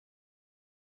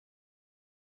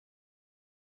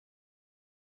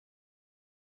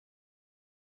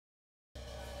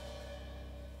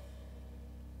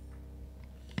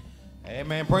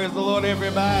Amen. Praise the Lord,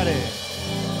 everybody.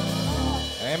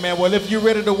 Amen. Well, if you're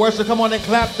ready to worship, come on and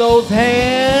clap those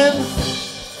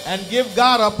hands and give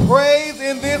God a praise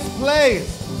in this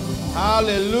place.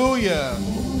 Hallelujah.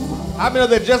 How many know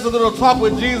that just a little talk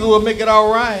with Jesus will make it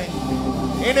all right?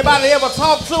 Anybody ever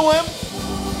talk to him?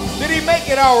 Did he make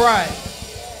it all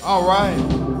right? All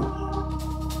right.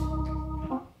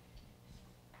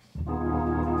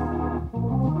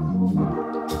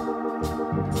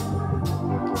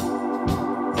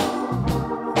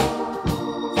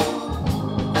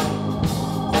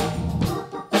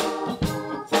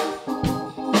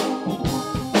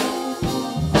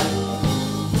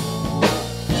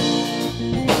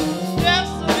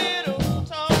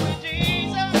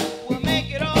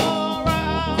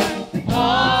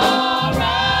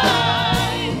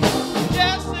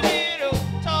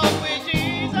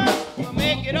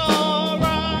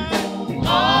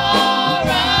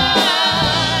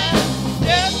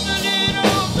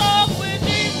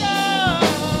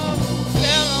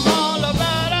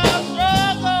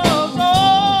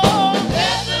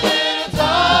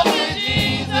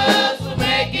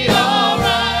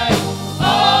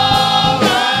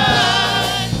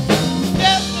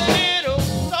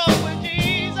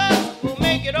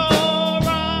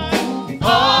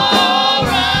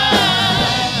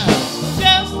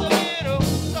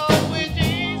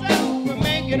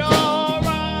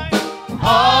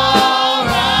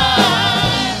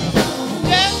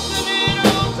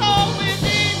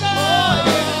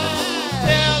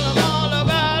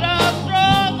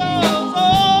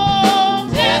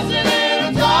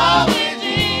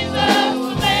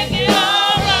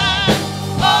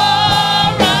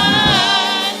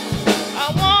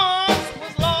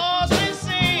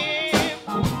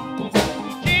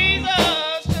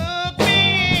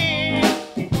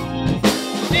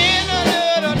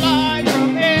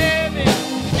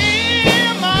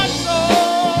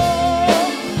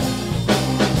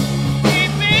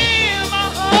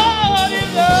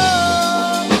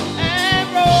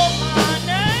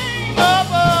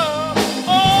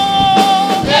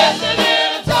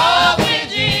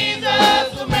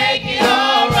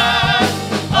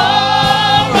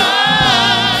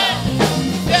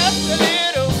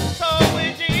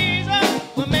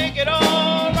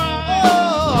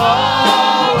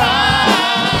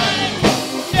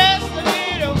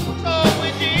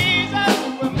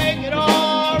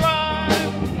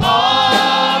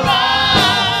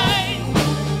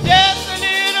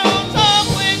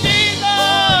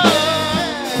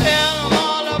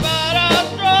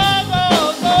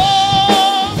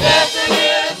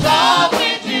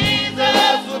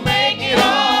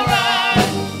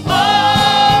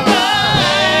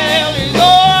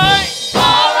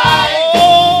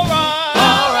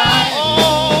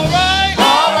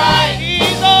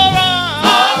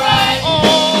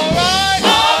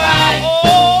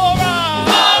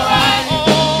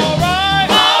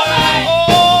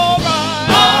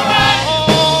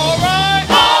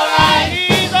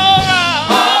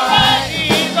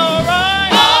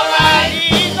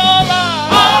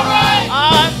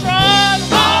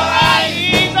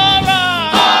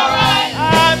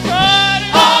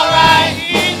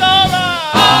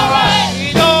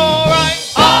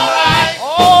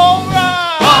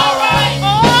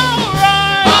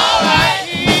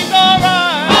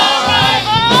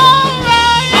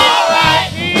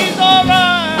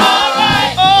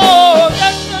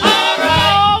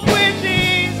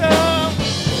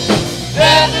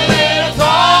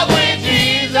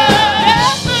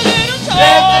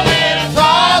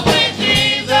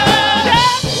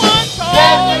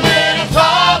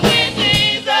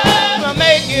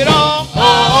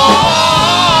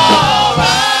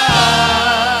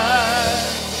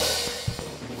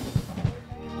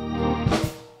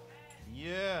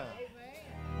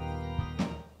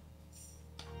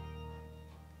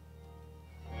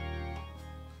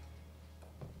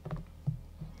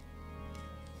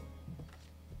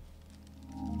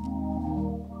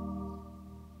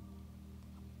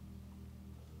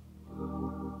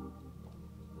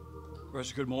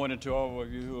 Good morning to all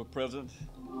of you who are present.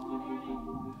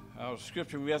 Our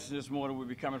scripture lesson this morning will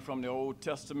be coming from the Old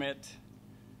Testament,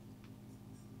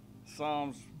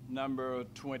 Psalms number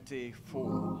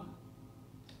 24.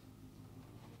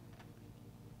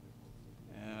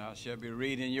 And I shall be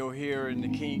reading your hearing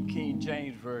the King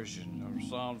James Version of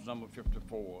Psalms number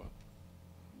 54.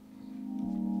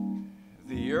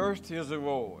 The earth is the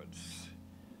Lord's,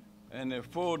 and the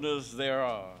fullness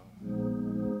thereof,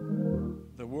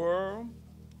 the world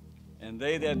and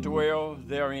they that dwell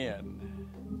therein.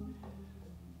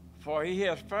 For he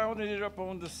hath founded it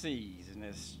upon the seas and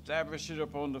established it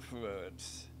upon the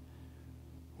floods.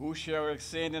 Who shall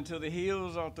ascend into the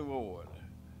hills of the Lord?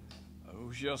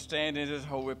 Who shall stand in his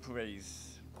holy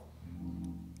place?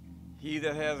 He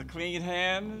that has clean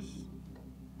hands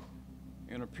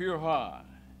and a pure heart,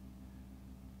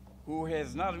 who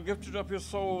has not lifted up his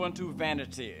soul unto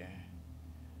vanity,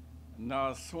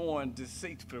 nor sworn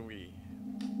deceitfully.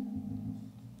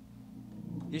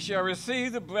 He shall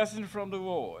receive the blessing from the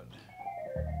Lord,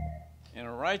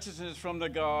 and righteousness from the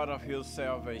God of his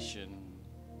salvation.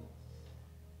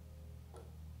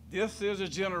 This is a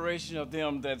generation of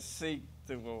them that seek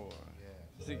the Lord,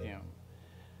 seek him,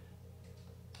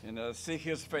 and seek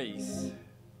his face.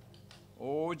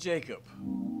 O Jacob,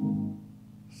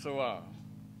 so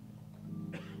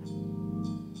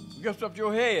lift up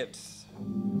your heads,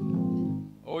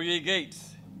 O ye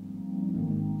gates,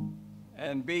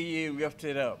 and be ye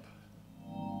lifted up,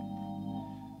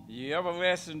 ye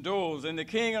everlasting doors, and the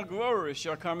King of glory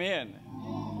shall come in.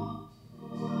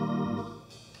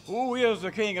 Who is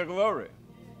the King of glory?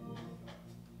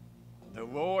 The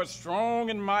Lord strong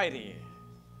and mighty,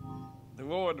 the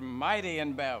Lord mighty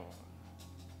in battle.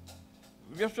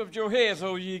 Lift up your heads,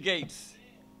 O ye gates,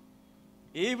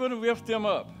 even lift them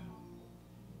up,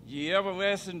 ye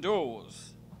everlasting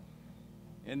doors,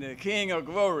 and the King of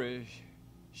glory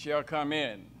shall come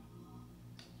in.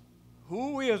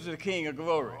 Who is the King of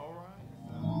glory?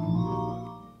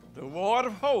 The Lord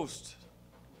of hosts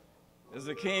is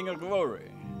the King of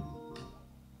glory.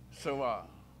 So,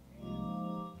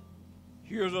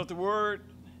 hearers of the word,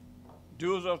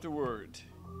 doers of the word.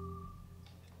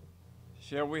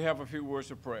 Shall we have a few words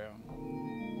of prayer?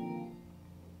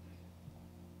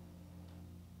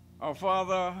 Our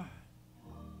Father,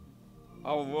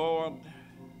 our Lord,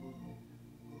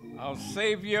 our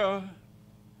Savior,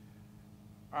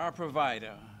 our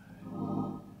provider,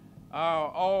 our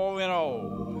all in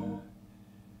all.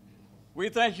 We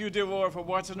thank you, dear Lord, for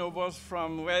watching over us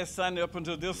from last Sunday up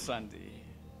until this Sunday.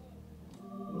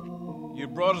 You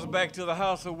brought us back to the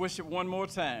house of worship one more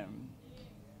time.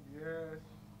 Yes.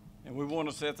 And we want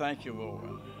to say thank you, Lord.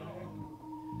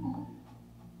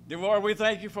 Dear Lord, we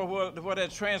thank you for what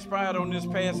had transpired on this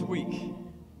past week.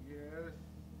 Yes.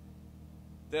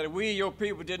 That we, your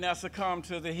people, did not succumb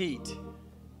to the heat.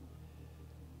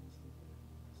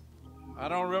 I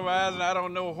don't realize and I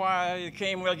don't know why it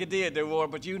came like it did, dear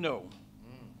Lord, but you know.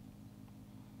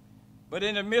 But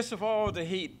in the midst of all the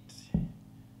heat,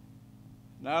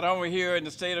 not only here in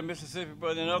the state of Mississippi,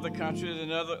 but in other countries and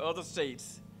other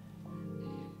states,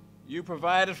 you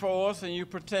provided for us and you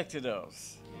protected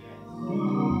us.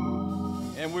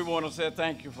 And we want to say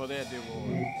thank you for that, dear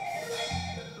Lord.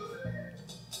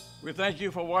 We thank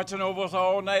you for watching over us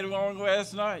all night long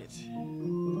last night.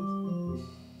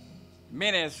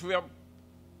 Many slept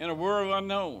in a world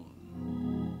unknown.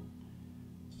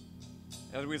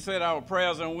 As we said our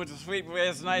prayers and went to sleep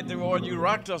last night, the Lord, you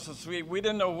rocked us to sleep. We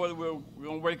didn't know whether we were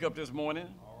going to wake up this morning.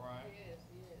 All right. Yes,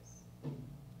 yes.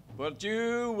 But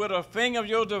you, with a finger of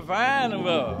your divine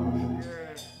love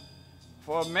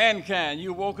for mankind,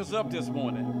 you woke us up this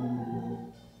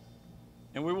morning.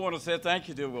 And we want to say thank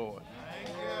you, dear Lord.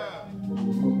 Thank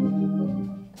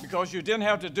you. Because you didn't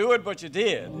have to do it, but you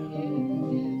did.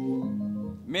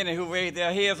 Many who laid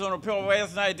their heads on a pillow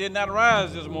last night did not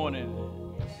rise this morning.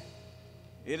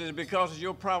 It is because of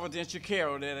your providential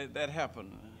care that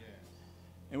happened.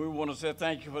 And we want to say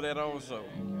thank you for that also.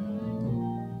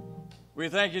 We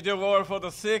thank you, dear Lord, for the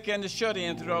sick and the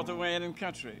shut-in throughout the land and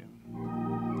country.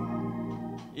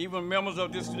 Even members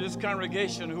of this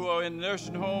congregation who are in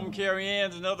nursing home,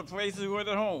 carry-ins, and other places who are at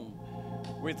home.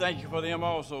 We thank you for them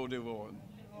also, dear Lord.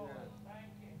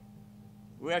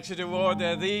 We ask you, dear Lord,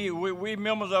 that we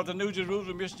members of the New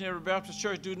Jerusalem Missionary Baptist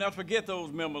Church do not forget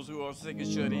those members who are sick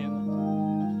and shut in.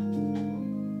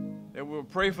 That we'll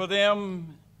pray for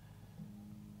them,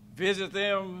 visit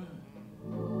them,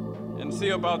 and see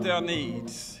about their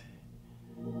needs.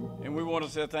 And we want to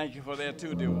say thank you for that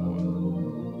too, dear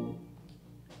Lord.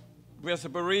 Bless the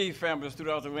bereaved families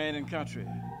throughout the land and country.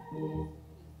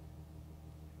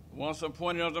 Once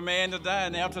appointed unto man to die,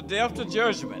 and after death to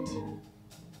judgment.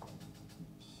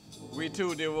 We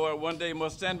too, dear Lord, one day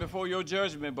must stand before your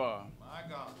judgment bar. My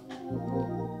God.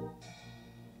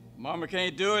 Mama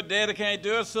can't do it, daddy can't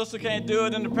do it, sister can't do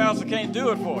it, and the pastor can't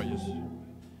do it for you.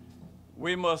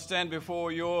 We must stand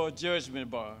before your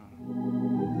judgment bar.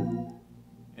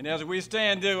 And as we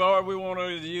stand, dear Lord, we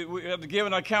have to give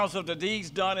an account of the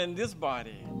deeds done in this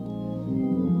body.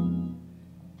 You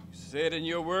said in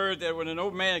your word that when no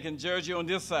man can judge you on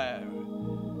this side,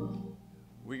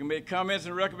 we can make comments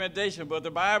and recommendations, but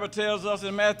the Bible tells us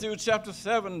in Matthew chapter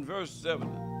 7, verse 7,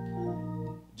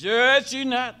 judge ye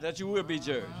not that you will be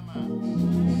judged.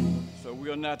 So we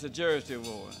we're not to judge the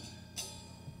Lord.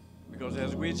 Because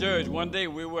as we judge, one day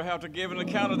we will have to give an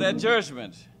account of that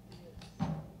judgment.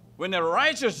 When the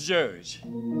righteous judge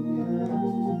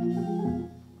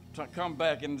come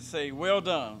back and say, well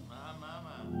done.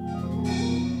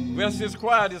 Rest is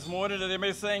quiet this morning that they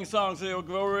may sing songs of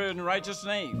glory in righteous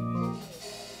name.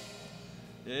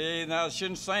 Now I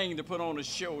shouldn't sing to put on a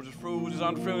show to prove this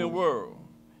unfriendly world.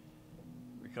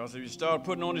 Because if you start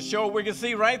putting on the show, we can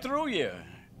see right through you.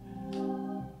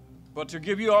 But to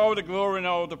give you all the glory and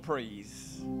all the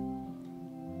praise.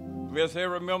 Let's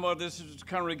remember this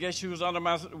congregation who's under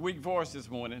my weak voice this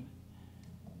morning.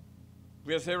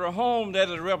 Let's hear a home that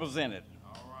is represented.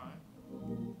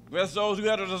 Bless those who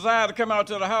had a desire to come out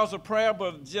to the house of prayer,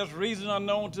 but just reason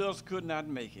unknown to us could not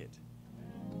make it.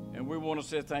 And we want to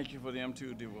say thank you for them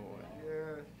too, dear Lord.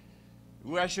 Yeah.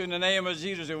 We ask you in the name of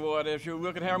Jesus, dear Lord, if you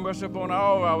look and have mercy upon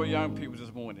all our young people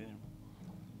this morning.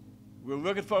 We're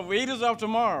looking for leaders of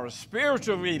tomorrow,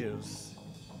 spiritual leaders,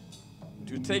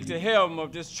 to take the helm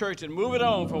of this church and move it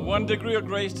on from one degree of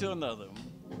grace to another.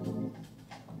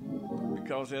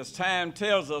 Because as time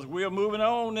tells us, we're moving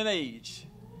on in age.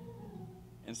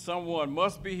 And someone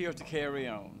must be here to carry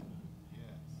on. Yes.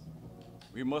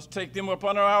 We must take them up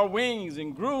under our wings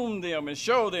and groom them and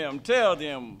show them, tell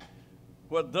them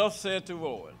what thus said the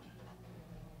Lord,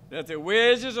 that the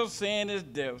wages of sin is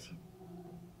death,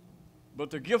 but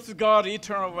the gift of God,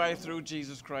 eternal life through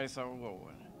Jesus Christ our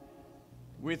Lord.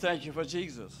 We thank you for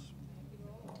Jesus.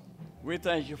 We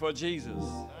thank you for Jesus.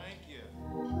 Thank you.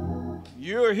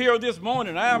 You're here this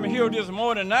morning. I am here this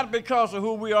morning, not because of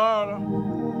who we are.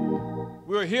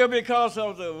 We're here because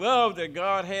of the love that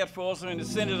God had for us when He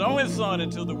sent His only Son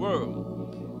into the world.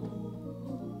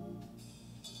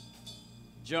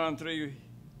 John 3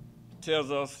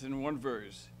 tells us in one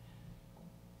verse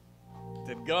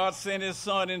that God sent His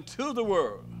Son into the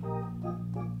world,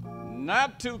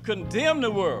 not to condemn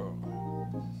the world,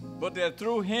 but that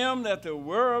through Him that the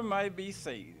world might be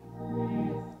saved.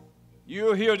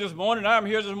 You're here this morning. I'm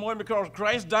here this morning because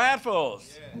Christ died for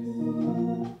us. Yes.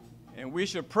 And we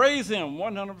should praise Him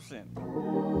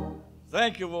 100%.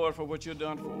 Thank you, Lord, for what you've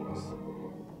done for us.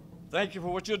 Thank you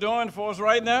for what you're doing for us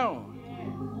right now.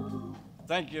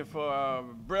 Thank you for our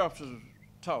breath to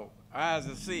talk, eyes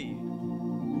to see,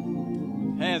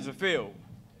 hands to feel,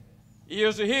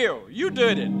 ears to hear. You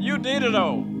did it. You did it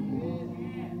all.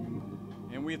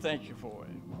 And we thank you for it.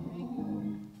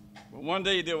 But one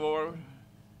day, dear Lord,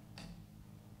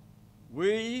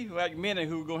 we, like many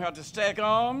who are going to have to stack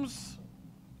arms,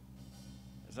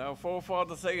 as our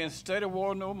forefathers say, and study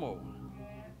war no more.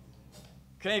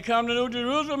 Can't come to New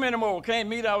Jerusalem anymore. Can't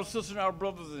meet our sisters and our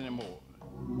brothers anymore.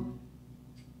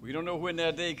 We don't know when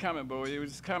that day coming, but it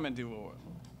was coming, dear Lord.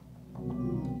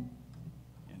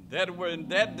 And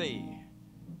that day,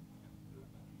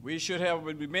 we should have,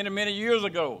 many, many years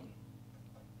ago,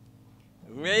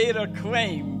 laid a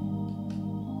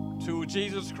claim to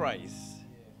Jesus Christ.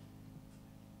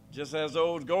 Just as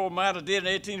those gold miners did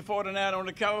in 1849 on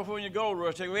the California gold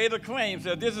rush, they laid a claim,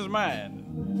 said, this is mine.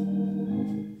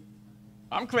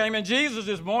 I'm claiming Jesus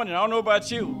this morning. I don't know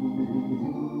about you.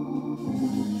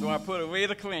 So I put a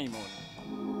laid a claim on it.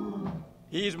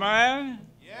 He's mine.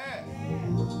 Yes.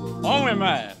 Only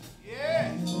mine.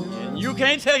 Yes. And you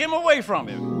can't take him away from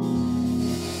him.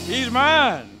 He's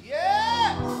mine.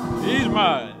 Yes. He's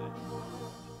mine.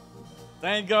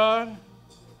 Thank God.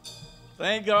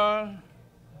 Thank God.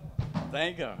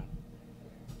 Thank God.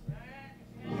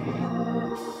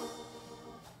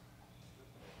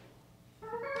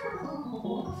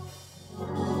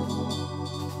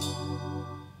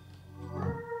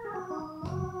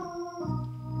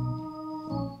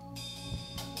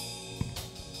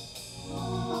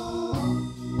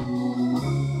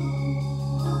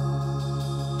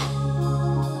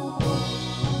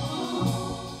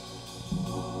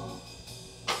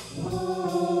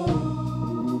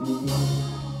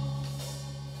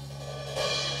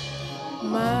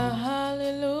 My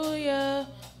hallelujah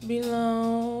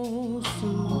belongs to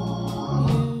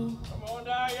you. Come on,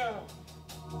 Daya.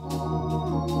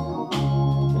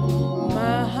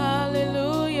 My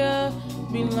hallelujah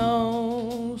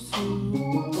belongs to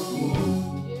you.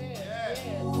 Yes.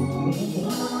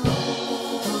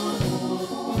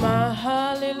 My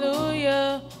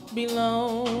hallelujah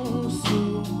belongs to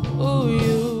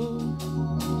you.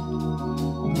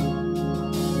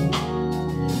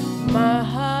 My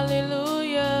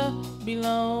hallelujah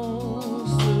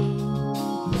belongs to you.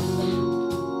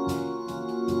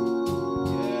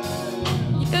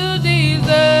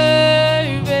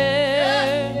 Deserve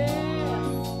it.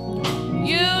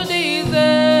 You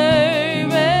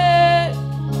deserve it.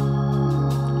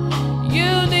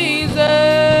 You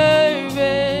deserve it.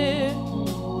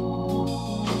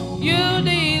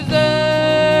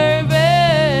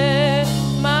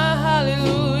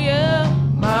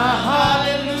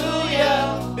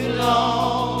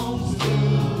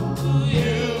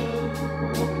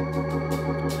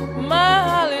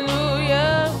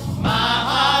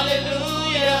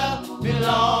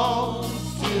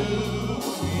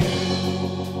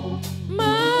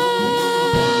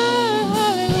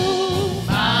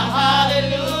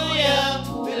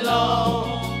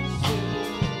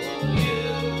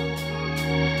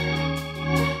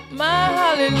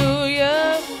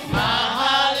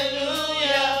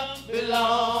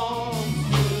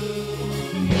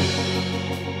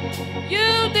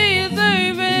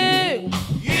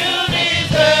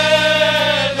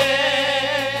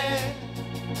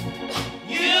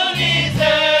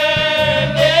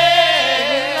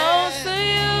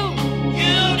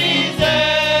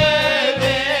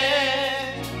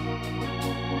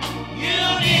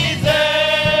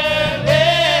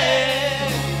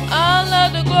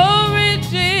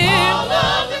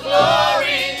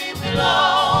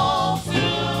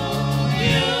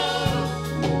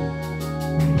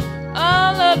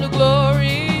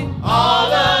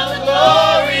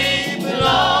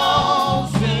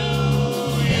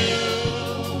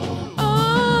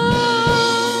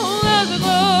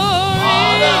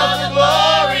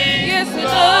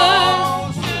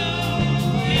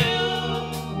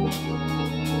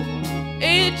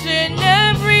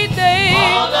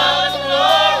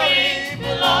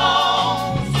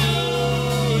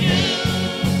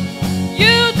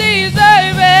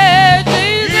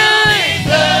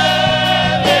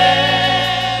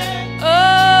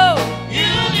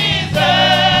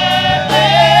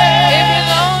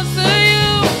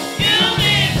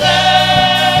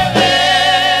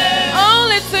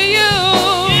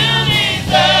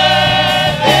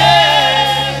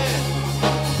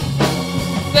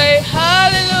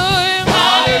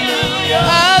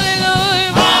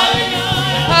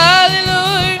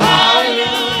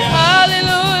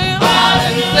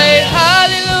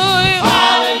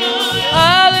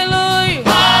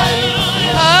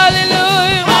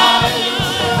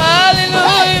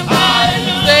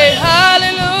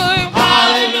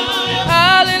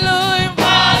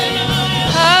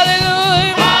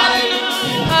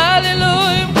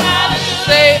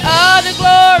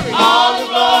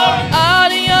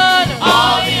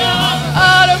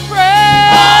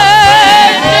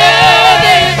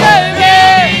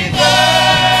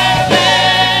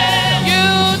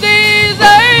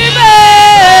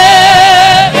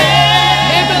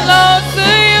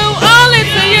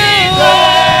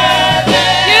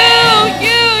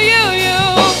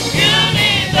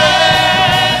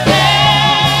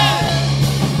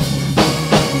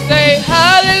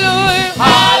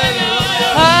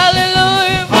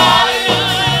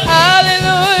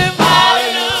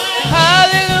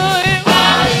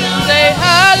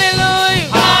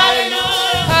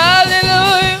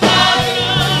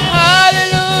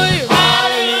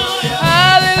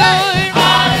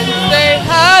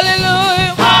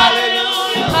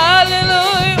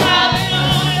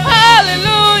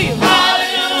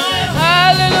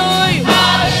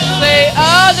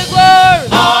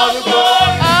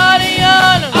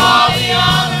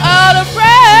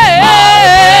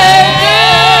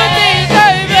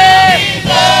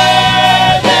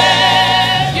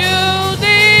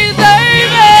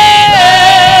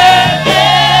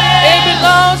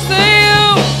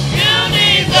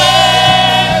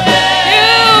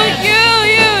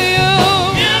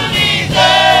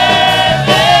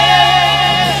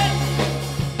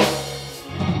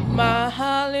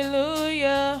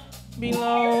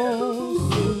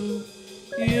 belongs to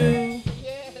you.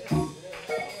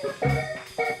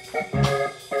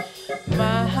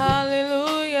 My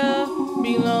hallelujah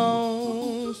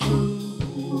belongs to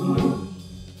you.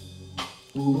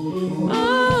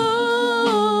 Oh,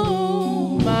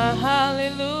 my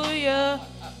hallelujah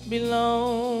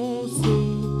belongs to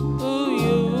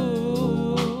you.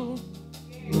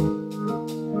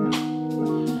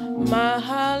 My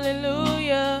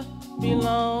hallelujah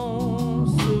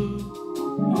belongs to you.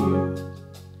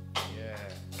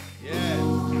 Yeah.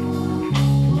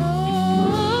 Oh,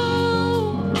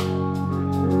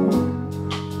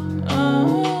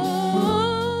 oh,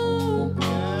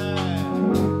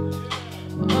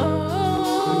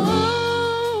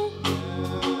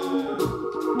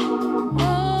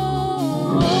 oh,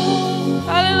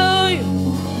 hallelujah.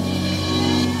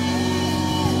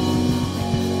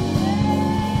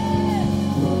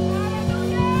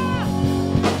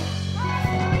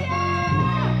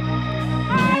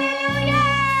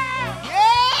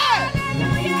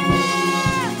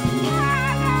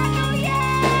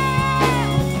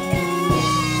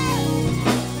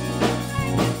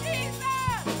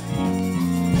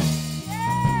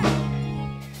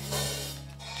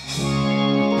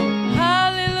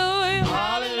 Hallelujah.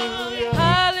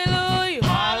 Hallelujah.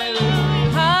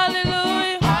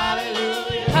 Hallelujah.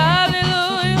 Hallelujah.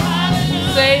 Hallelujah.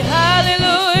 Say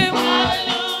hallelujah.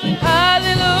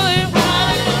 Hallelujah.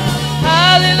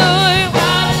 Hallelujah.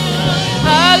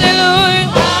 Hallelujah.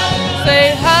 Say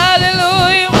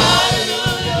hallelujah.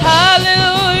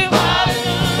 Hallelujah.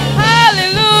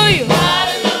 Hallelujah.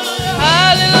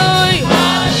 Hallelujah.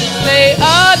 Say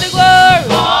all the glory.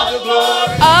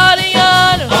 All the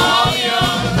honor.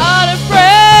 All the praise.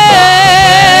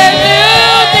 You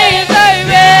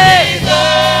deserve it.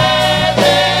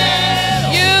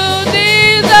 You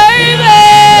deserve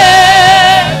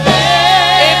it.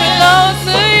 It belongs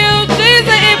to you,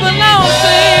 Jesus. It belongs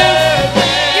to you.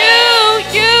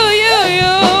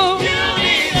 You.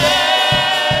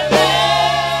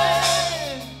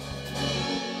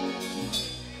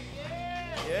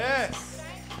 Yes.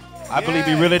 I believe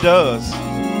he really does.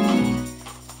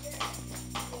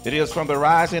 It is from the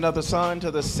rising of the sun to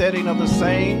the setting of the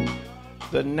same.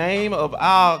 The name of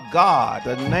our God,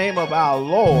 the name of our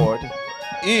Lord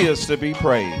is to be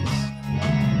praised.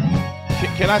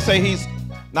 Can I say he's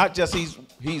not just he's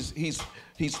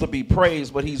to be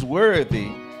praised, but he's worthy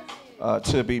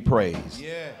to be praised.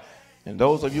 Yeah. And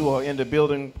those of you who are in the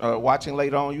building watching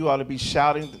later on, you ought to be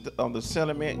shouting on the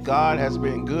sentiment, God has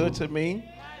been good to me.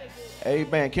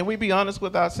 Amen. Can we be honest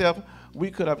with ourselves? We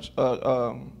could have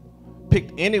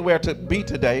picked anywhere to be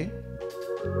today,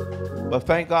 but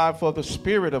thank God for the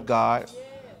Spirit of God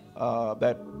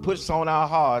that puts on our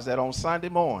hearts that on Sunday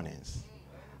mornings,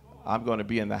 I'm going to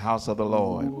be in the house of the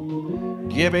Lord.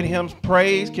 Giving him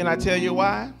praise. Can I tell you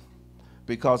why?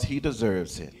 Because he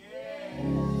deserves it.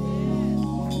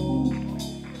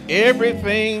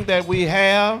 Everything that we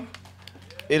have,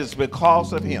 it is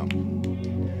because of him.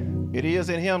 It is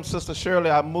in him, Sister Shirley,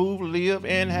 I move, live,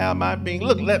 and have my being.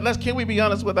 Look, can we be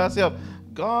honest with ourselves?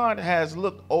 God has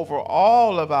looked over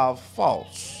all of our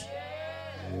faults.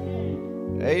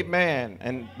 Amen.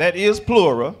 And that is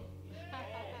plural.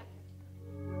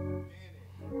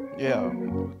 Yeah.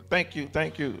 Thank you,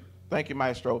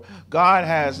 Maestro. God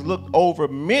has looked over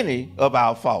many of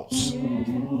our faults.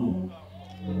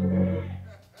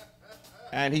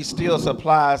 And he still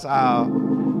supplies our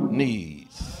needs.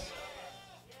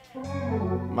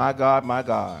 My God, my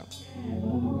God.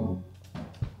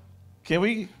 Can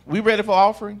we ready for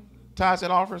offering? Tithes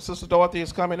and offering. Sister Dorothy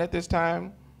is coming at this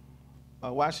time.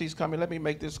 While she's coming, let me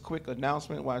make this quick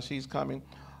announcement while she's coming.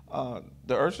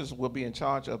 The ushers will be in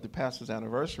charge of the pastor's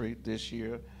anniversary this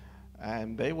year,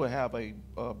 and they will have a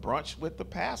brunch with the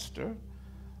pastor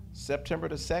September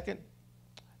the 2nd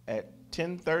at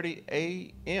 10:30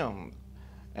 a.m.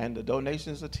 and the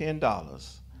donations are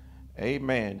 $10.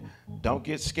 Amen. Don't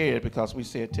get scared because we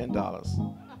said $10.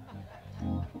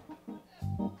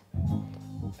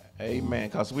 Amen.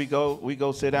 Because we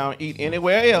go sit down and eat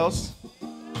anywhere else,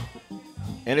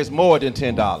 and it's more than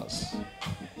 $10.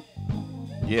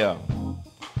 Yeah.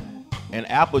 And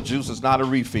apple juice is not a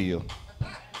refill.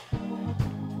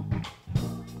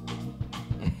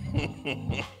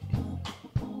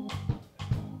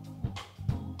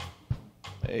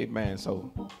 Amen. So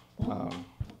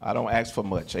I don't ask for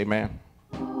much. Amen.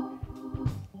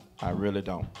 I really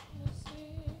don't.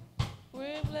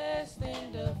 We're blessed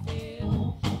in the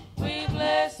field. We're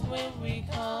blessed when we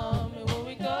come and when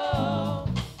we go.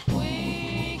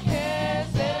 We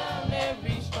cast down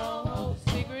every stronghold.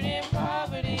 Secret and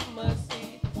poverty must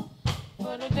cease.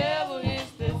 For the devil is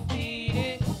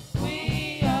defeated.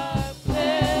 We are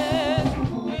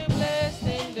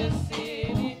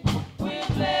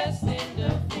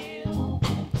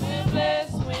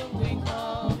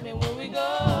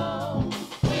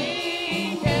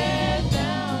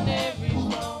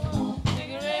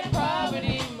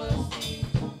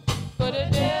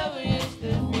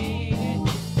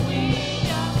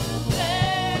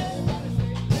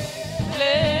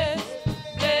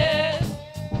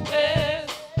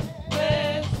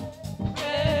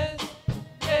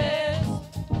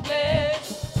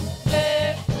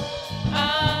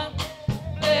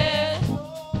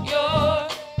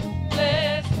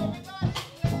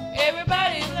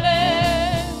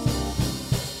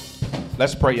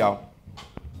Let's pray, y'all.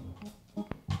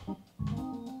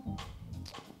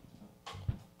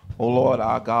 O Lord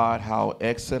our God, how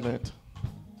excellent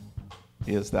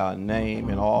is thy name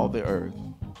in all the earth.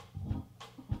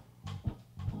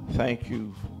 Thank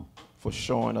you for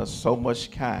showing us so much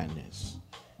kindness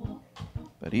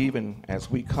that even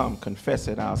as we come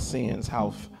confessing our sins,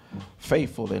 how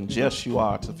faithful and just you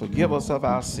are to forgive us of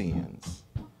our sins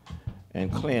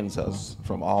and cleanse us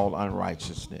from all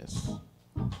unrighteousness.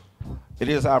 It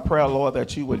is our prayer, Lord,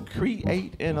 that you would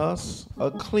create in us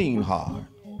a clean heart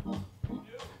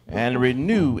and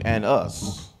renew in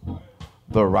us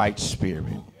the right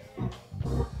spirit.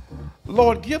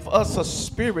 Lord, give us a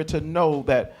spirit to know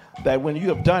that when you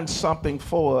have done something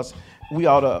for us, we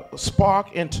ought to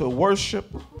spark into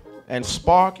worship and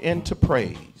spark into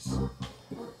praise.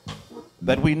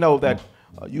 That we know that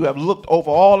you have looked over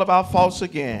all of our faults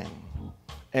again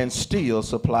and still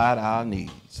supplied our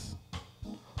needs.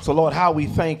 So, Lord, how we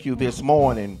thank you this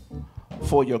morning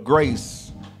for your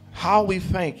grace. How we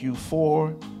thank you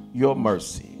for your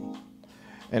mercy.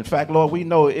 In fact, Lord, we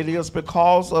know it is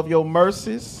because of your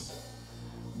mercies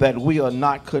that we are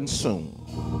not consumed.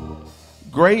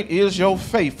 Great is your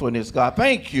faithfulness, God.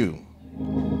 Thank you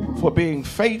for being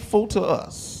faithful to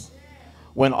us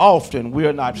when often we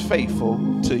are not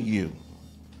faithful to you.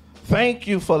 Thank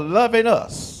you for loving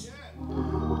us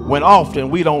when often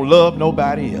we don't love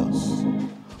nobody else.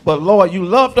 But Lord, you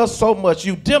loved us so much,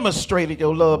 you demonstrated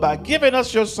your love by giving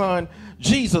us your son,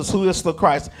 Jesus, who is the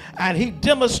Christ. And he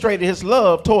demonstrated his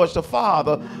love towards the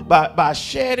Father by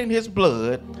shedding his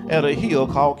blood at a hill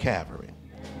called Calvary.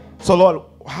 So Lord,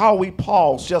 how we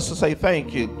pause just to say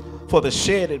thank you for the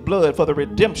shedded blood, for the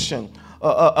redemption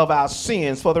of our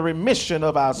sins, for the remission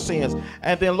of our sins.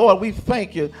 And then, Lord, we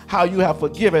thank you how you have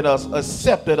forgiven us,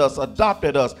 accepted us,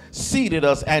 adopted us, seated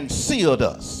us, and sealed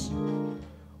us.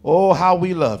 Oh, how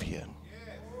we love you.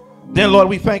 Then, Lord,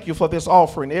 we thank you for this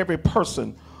offering. Every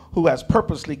person who has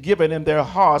purposely given in their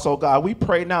hearts, oh God, we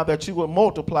pray now that you will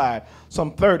multiply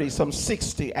some 30, some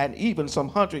 60, and even some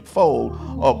 100-fold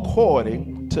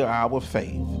according to our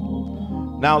faith.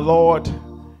 Now, Lord,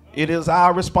 it is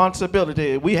our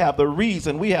responsibility. We have the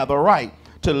reason, we have the right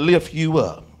to lift you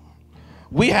up.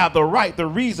 We have the right, the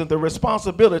reason, the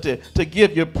responsibility to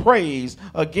give you praise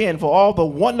again for all the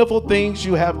wonderful things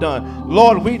you have done.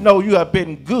 Lord, we know you have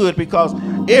been good because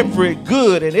every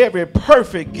good and every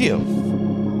perfect gift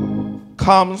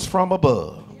comes from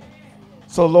above.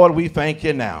 So, Lord, we thank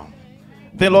you now.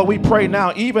 Then, Lord, we pray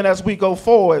now, even as we go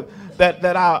forward, that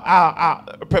our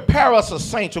prepare us a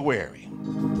sanctuary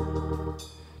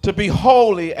to be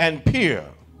holy and pure,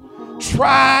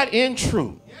 tried in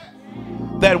truth,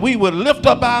 that we would lift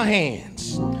up our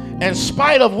hands. In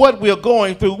spite of what we're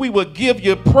going through, we will give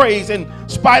you praise. In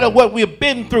spite of what we've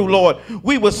been through, Lord,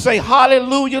 we will say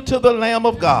hallelujah to the Lamb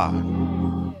of God.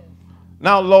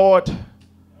 Now, Lord,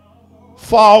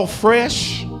 fall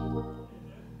fresh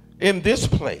in this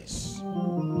place.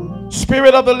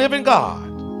 Spirit of the living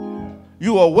God,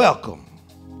 you are welcome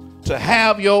to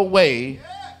have your way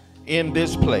in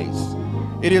this place.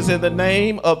 It is in the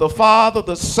name of the Father,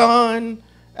 the Son,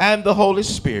 and the Holy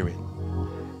Spirit.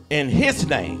 In his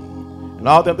name. And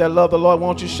all them that love the Lord,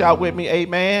 won't you shout with me,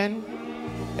 amen,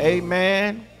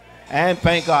 amen, and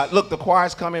thank God. Look, the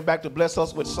choir's coming back to bless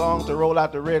us with songs to roll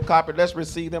out the red carpet. Let's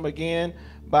receive them again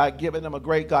by giving them a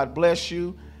great God bless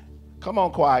you. Come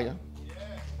on, choir.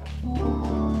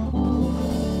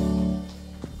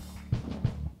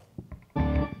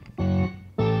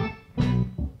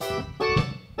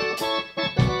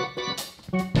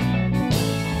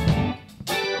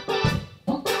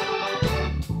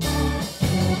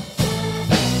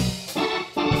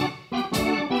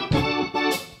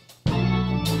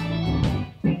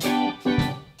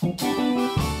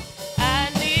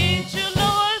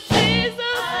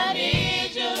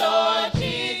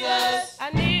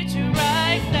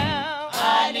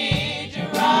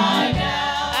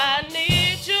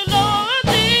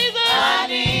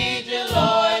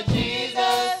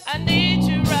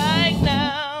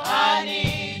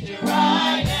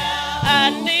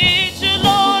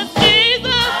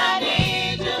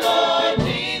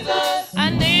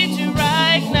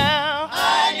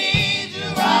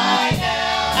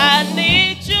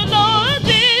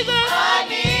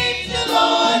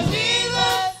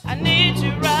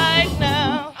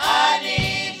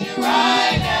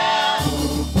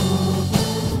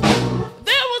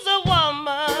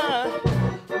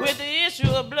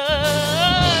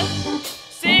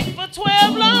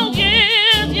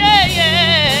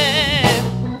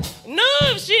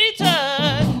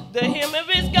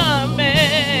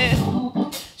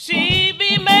 She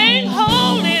be made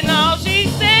whole, and all she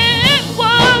said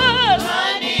was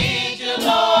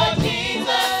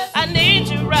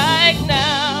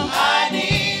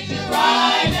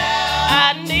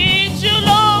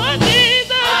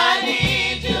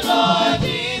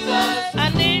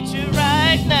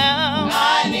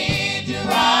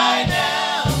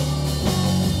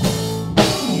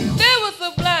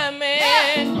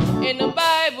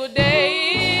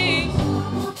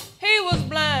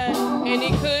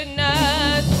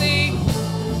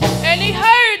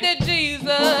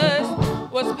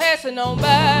passing on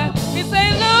by. He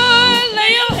say, Lord,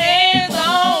 lay your hands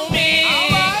on me.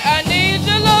 I need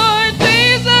you, Lord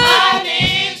Jesus. I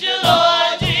need you,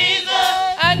 Lord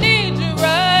Jesus. I need you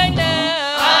right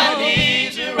now. I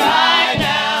need you right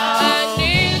now. I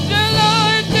need you,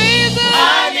 Lord Jesus.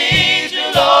 I need you,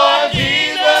 Lord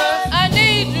Jesus. I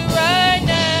need you right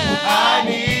now. I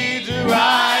need you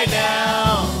right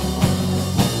now.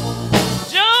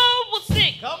 Job was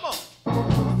sick. Come on.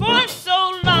 For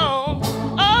so long,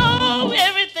 oh,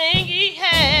 everything he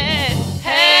had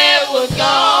was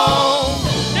gone.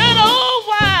 That old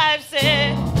wife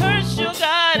said, curse your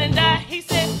God and die. He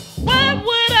said, why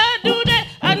would I do that?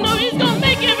 I know he's gonna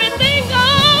make everything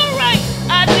all right.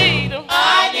 I need him.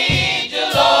 I need you,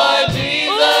 Lord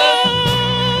Jesus.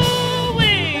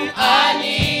 Ooh-wee. I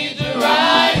need you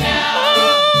right now.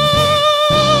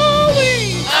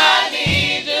 Ooh-wee. I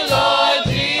need you, Lord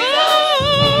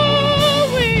Jesus.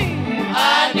 Ooh-wee.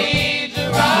 I need you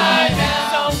right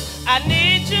now. So I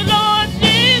need you, Lord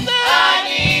Jesus. I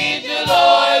need you,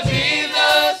 Lord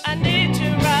Jesus. I need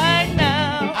you right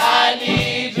now. I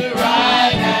need you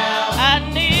right now. I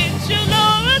need you,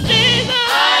 Lord Jesus.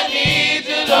 I need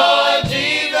you, Lord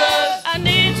Jesus. I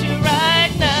need you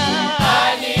right now.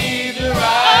 I need you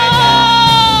right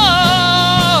now.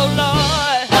 Oh,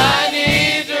 Lord. I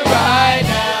need you right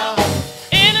now.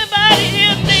 Anybody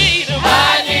here need him? I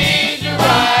need you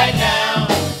right now.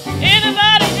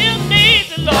 Anybody here needs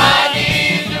the Lord? I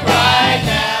need you right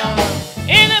now.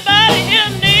 Anybody here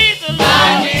needs the Lord? I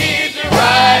need you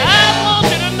right I now. want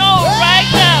you to know right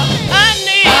now. I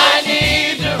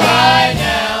need you right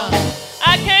now. I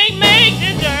can't make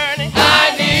the journey. I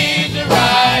need you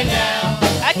right now.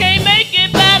 I can't make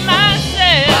it by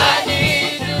myself. I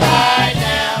need you right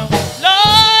now.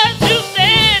 Lord, you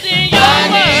said in your I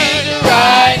word. need you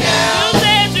right now. You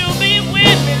said you'll be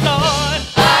with me, Lord.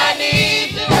 I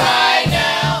need you right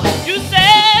now. You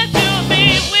said you'll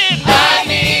be with me. I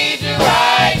need you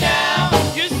right now.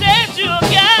 You said you'll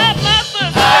guide my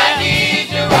footsteps. I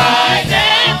need you right You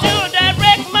said now. you'll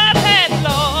direct my path,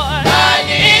 Lord. I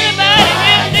need you Anybody here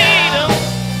right need now. him?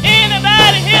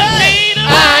 Anybody here need him?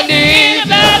 I need you.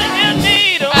 Anybody here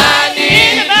need him? I need you.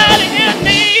 Anybody here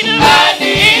need him? I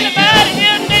need you. Anybody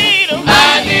here need him? I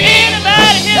need you.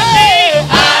 Anybody here need him?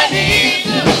 I need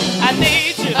you. I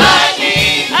need you. I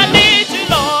need you. I need you,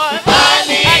 Lord. I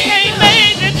need I can't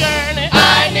make the journey. I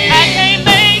need I can't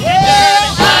make the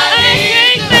journey. I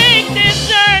can't make this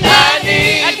journey. I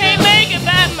need I can't make it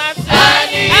by myself. I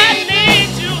need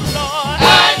you, Lord. I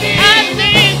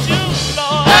need you,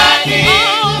 Lord. I need On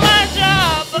my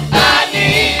job. I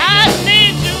need I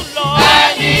need you, Lord. I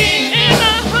need In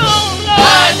the home, Lord. I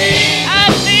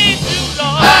need you,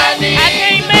 Lord. I need I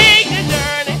can't make the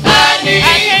journey. I need I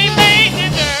can't make the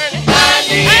journey. I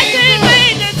need I can't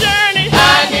make the journey. I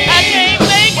need I can't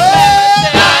make it by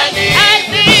myself. I need I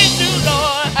need you,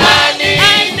 Lord. I need I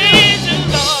need you,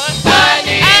 Lord. I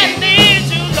need I need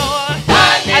you, Lord. I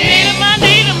I need him, I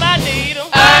need him, I need him.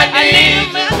 I I need need him, I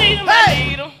need him, I need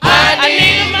him. I I need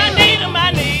need him, I need him,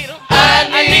 I need him. I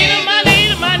I need him, I need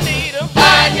him, I need him.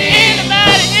 I need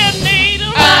Anybody here need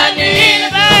him? I need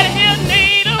Anybody here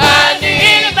need him? I need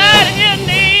Anybody here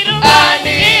need him? I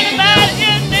need Anybody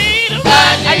here need him? I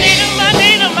I need him, I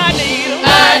need him, I need him. I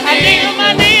I need him, I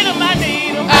need him, I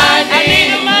need him. I I need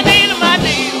him, I need him, I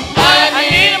need him. I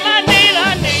need him, I need, I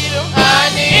need him. I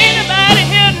need Anybody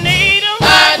here need him? I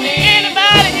need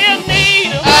Anybody here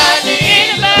need him? I need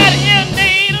Anybody here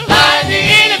need him? I need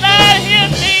Anybody here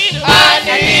need him? I I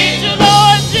need need you,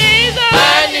 Lord Jesus. I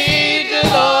need you,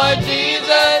 Lord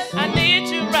Jesus. I need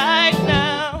you right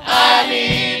now. I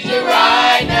need you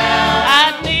right now. I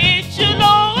need you,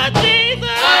 Lord Jesus.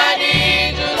 I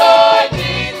need you, Lord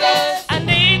Jesus. I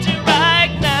need you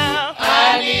right now. I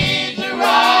need you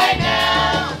right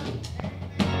now.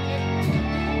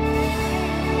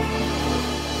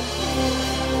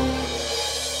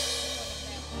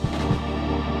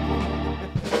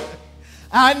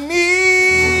 I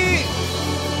need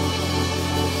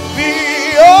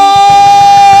thee, oh,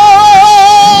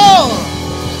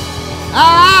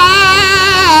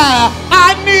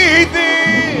 I need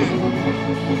thee.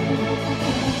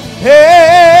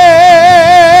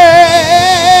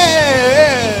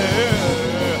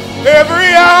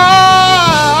 Every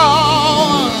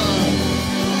hour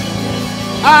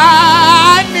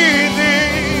I need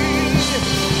thee.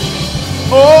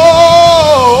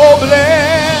 Oh,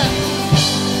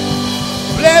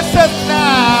 bless us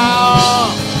now,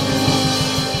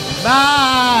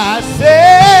 my Savior.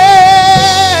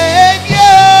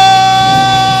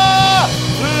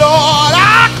 Lord,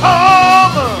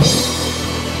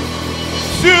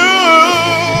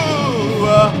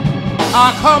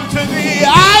 I come to thee.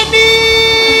 I need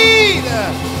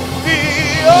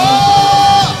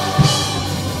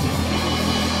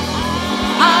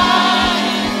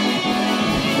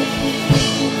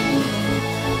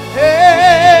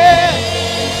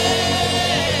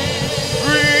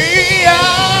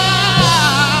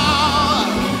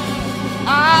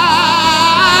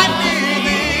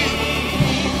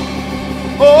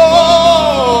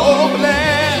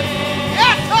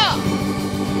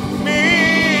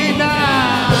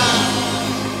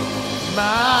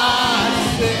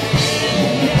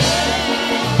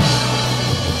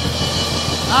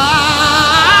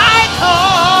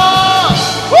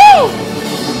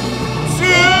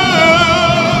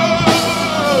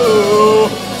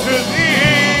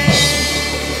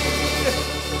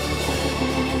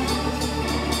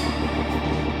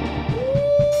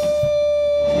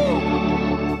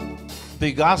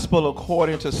The gospel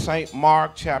according to St.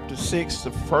 Mark chapter 6,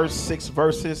 the first 6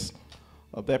 verses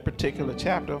of that particular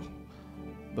chapter.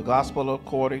 The gospel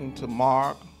according to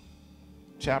Mark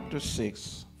chapter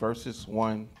 6, verses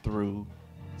 1 through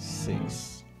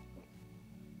 6.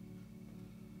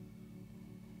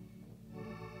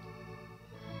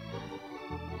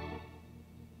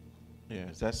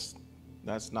 Yes,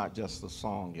 that's not just a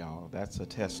song, y'all. That's a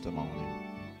testimony.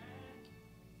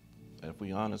 If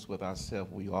we're honest with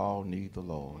ourselves, we all need the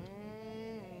Lord.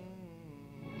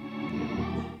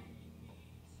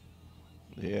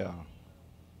 Yeah.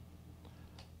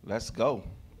 Let's go.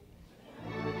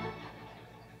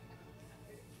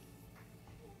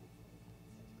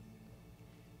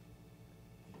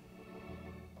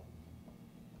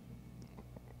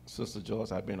 Sister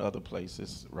Joyce, I've been other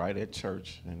places, right at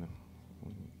church, and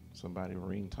somebody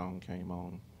ringtone came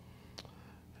on.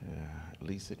 At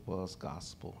least it was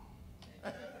gospel.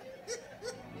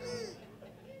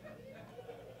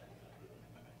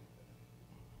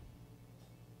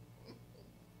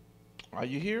 Are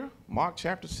you here? Mark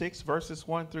chapter 6, verses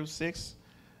 1 through 6.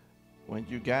 When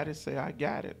you got it, say, I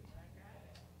got it.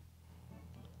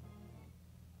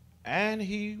 And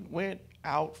he went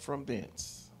out from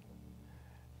thence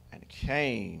and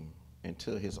came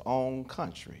into his own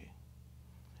country,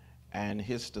 and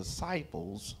his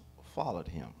disciples followed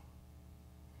him.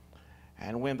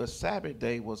 And when the Sabbath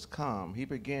day was come, he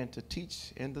began to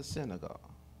teach in the synagogue.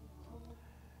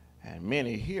 And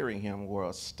many hearing him were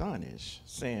astonished,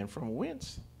 saying, From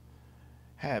whence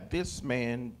had this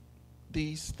man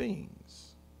these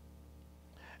things?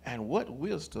 And what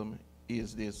wisdom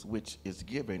is this which is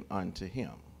given unto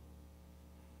him,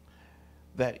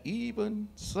 that even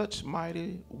such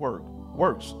mighty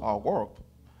works are worked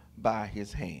by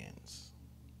his hands?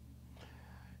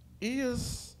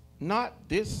 Is not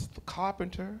this the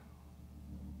carpenter,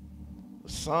 the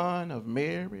son of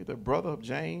Mary, the brother of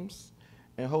James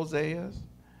and Hosea,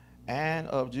 and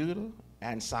of Judah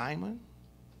and Simon?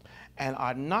 And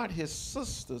are not his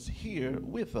sisters here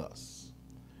with us?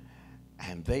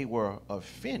 And they were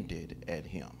offended at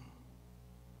him.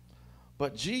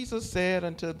 But Jesus said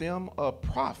unto them, A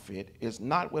prophet is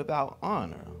not without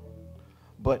honor,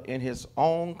 but in his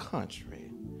own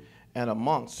country, and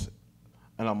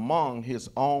among his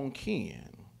own kin,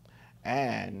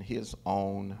 and his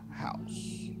own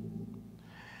house.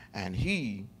 And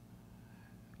he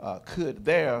could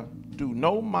there do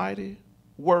no mighty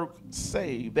work,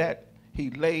 save that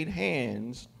he laid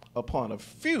hands upon a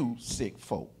few sick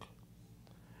folk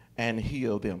and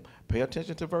healed them. Pay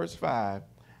attention to verse 5.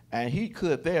 And he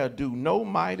could there do no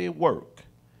mighty work,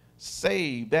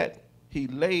 save that he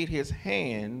laid his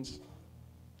hands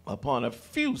upon a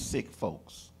few sick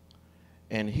folks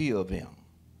and healed them.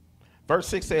 Verse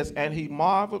 6 says, And he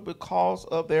marveled because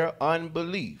of their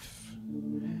unbelief.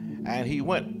 And he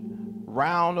went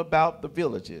round about the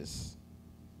villages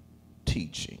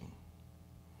teaching.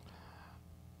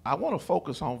 I want to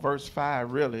focus on verse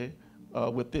 5 really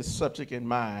with this subject in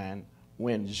mind,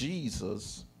 when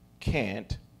Jesus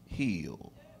can't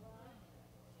heal.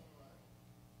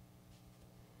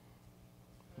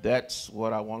 That's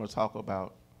what I want to talk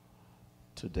about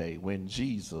today, when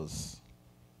Jesus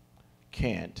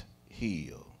can't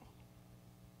heal.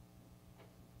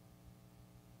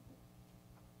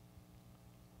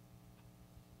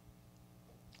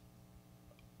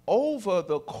 Over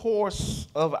the course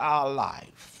of our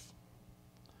life,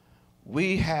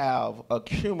 we have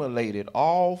accumulated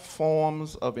all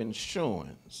forms of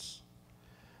insurance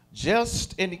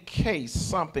just in case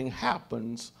something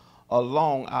happens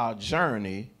along our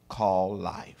journey called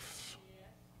life.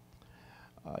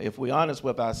 If we're honest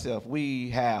with ourselves, we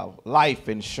have life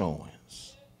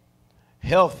insurance,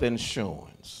 health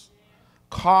insurance,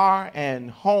 car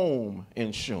and home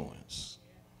insurance.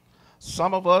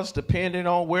 Some of us, depending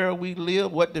on where we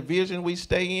live, what division we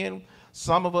stay in,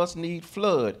 some of us need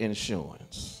flood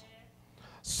insurance.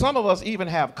 Some of us even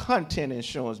have content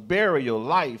insurance, burial,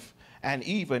 life, and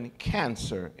even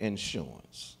cancer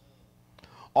insurance.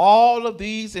 All of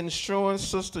these insurance,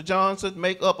 Sister Johnson,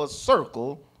 make up a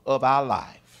circle of our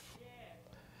life.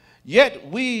 Yet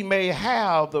we may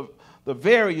have the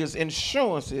various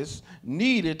insurances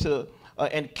needed to,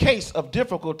 in case of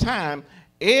difficult time.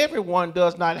 Everyone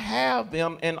does not have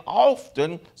them and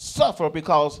often suffer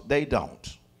because they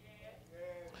don't.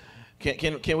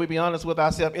 Can we be honest with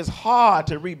ourselves? It's hard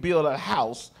to rebuild a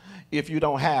house if you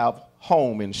don't have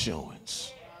home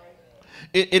insurance.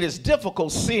 It is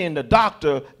difficult seeing the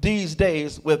doctor these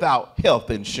days without health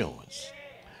insurance.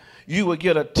 You will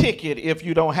get a ticket if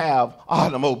you don't have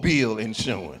automobile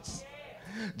insurance.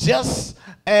 Just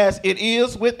as it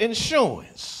is with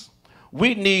insurance,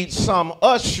 we need some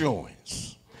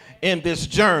assurance in this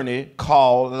journey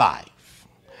called life.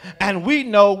 And we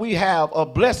know we have a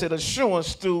blessed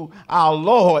assurance through our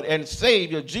Lord and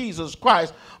Savior, Jesus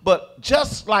Christ. But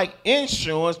just like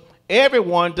insurance,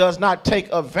 everyone does not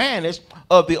take advantage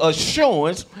of the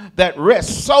assurance that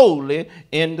rests solely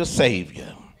in the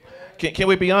Savior. Can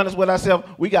we be honest with ourselves?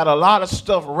 We got a lot of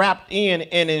stuff wrapped in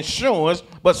insurance,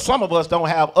 but some of us don't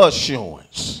have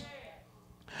assurance.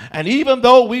 And even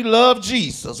though we love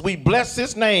Jesus, we bless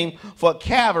his name for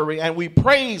Calvary, and we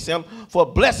praise him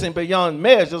for blessing beyond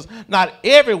measures, not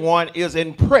everyone is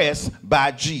impressed by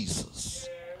Jesus.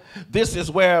 This is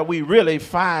where we really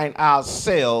find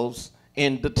ourselves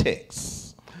in the text.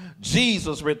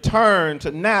 Jesus returned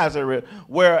to Nazareth,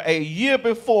 where a year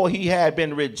before he had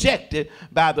been rejected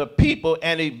by the people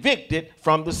and evicted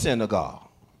from the synagogue.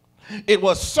 It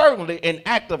was certainly an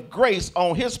act of grace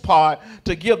on his part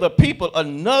to give the people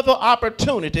another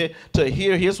opportunity to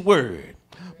hear his word,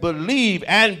 believe,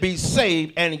 and be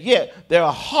saved, and yet their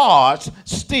hearts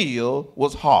still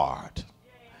was hard.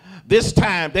 This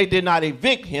time they did not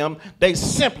evict him. They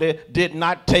simply did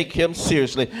not take him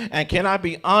seriously. And can I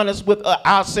be honest with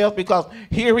ourselves? Because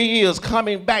here he is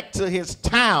coming back to his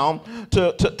town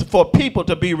for people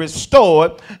to be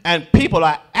restored, and people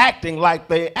are acting like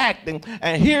they're acting.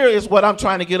 And here is what I'm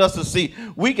trying to get us to see.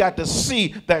 We got to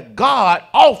see that God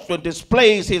often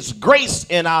displays his grace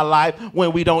in our life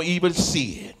when we don't even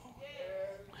see it.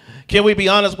 Can we be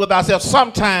honest with ourselves?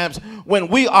 Sometimes when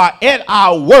we are at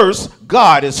our worst,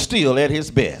 God is still at his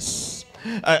best.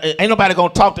 Ain't nobody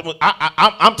gonna talk to me.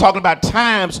 I'm talking about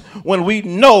times when we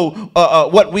know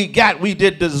what we got we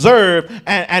did deserve,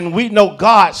 and we know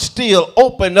God still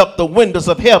opened up the windows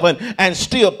of heaven and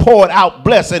still poured out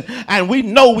blessing, and we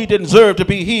know we didn't deserve to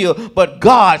be healed, but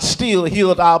God still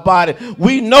healed our body.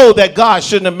 We know that God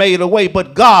shouldn't have made a way,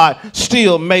 but God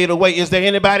still made a way. Is there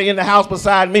anybody in the house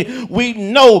beside me? We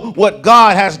know what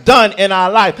God has done in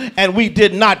our life, and we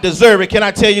did not deserve it. Can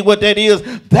I tell you what that is?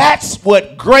 That's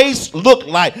what grace looks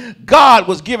like. God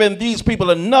was giving these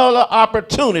people another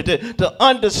opportunity to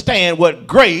understand what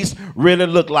grace really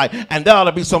looked like. And there ought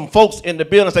to be some folks in the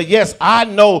building say, yes, I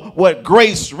know what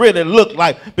grace really looked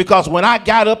like, because when I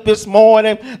got up this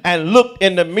morning and looked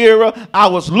in the mirror, I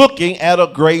was looking at a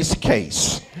grace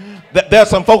case. There's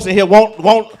some folks in here won't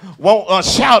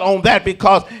shout on that,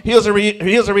 because here's a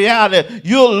reality.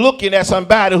 You're looking at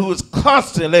somebody who is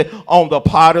constantly on the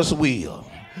potter's wheel.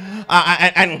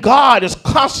 And God is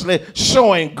constantly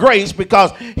showing grace,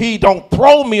 because he don't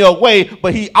throw me away,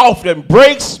 but he often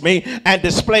breaks me and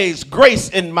displays grace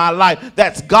in my life.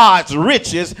 That's God's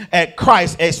riches at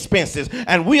Christ's expenses.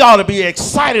 And we ought to be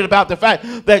excited about the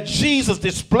fact that Jesus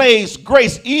displays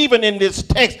grace even in this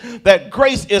text, that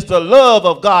grace is the love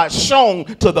of God shown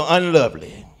to the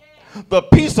unlovely, the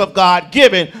peace of God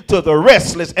given to the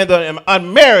restless, and the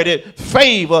unmerited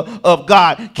favor of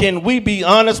God. Can we be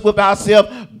honest with ourselves?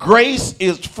 Grace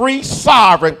is free,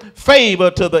 sovereign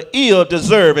favor to the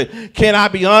ill-deserving. Can I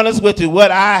be honest with you? What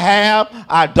I have,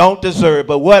 I don't deserve,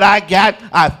 but what I got,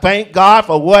 I thank God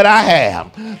for what I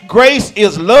have. Grace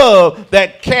is love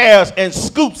that cares and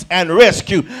scoops and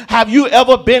rescues. Have you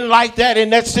ever been like that,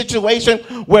 in that situation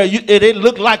where it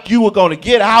looked like you were going to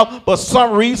get out, but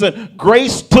some reason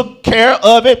grace took care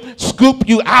of it, scoop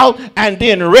you out, and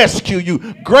then rescue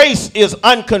you? Grace is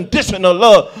unconditional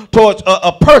love towards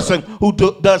a person who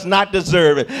does not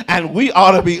deserve it. And we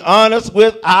ought to be honest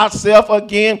with ourselves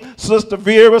again, Sister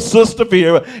Vera.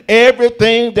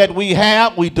 Everything that we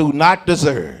have, we do not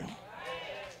deserve.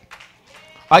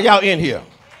 Are y'all in here?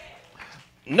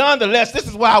 Nonetheless, this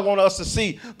is why I want us to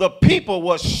see the people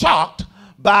were shocked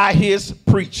by his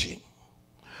preaching.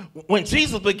 When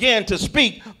Jesus began to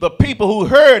speak, the people who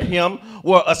heard him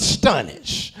were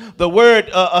astonished. The word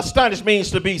astonished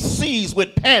means to be seized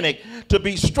with panic, to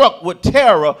be struck with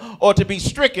terror, or to be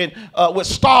stricken with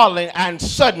startling and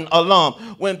sudden alarm.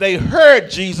 When they heard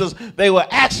Jesus, they were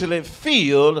actually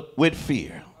filled with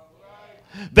fear.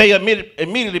 They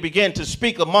immediately began to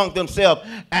speak among themselves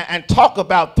and talk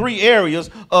about three areas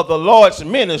of the Lord's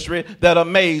ministry that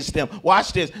amazed them.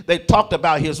 Watch this. They talked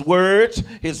about his words,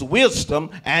 his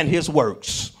wisdom, and his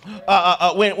works.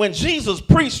 When Jesus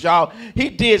preached, y'all, he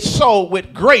did so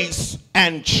with grace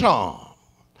and charm.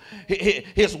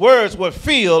 His words were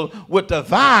filled with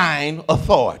divine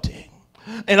authority.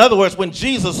 In other words, when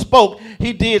Jesus spoke,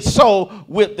 he did so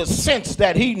with the sense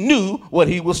that he knew what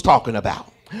he was talking about.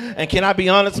 And can I be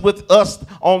honest with us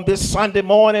on this Sunday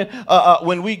morning?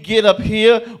 When we get up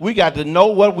here, we got to know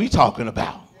what we're talking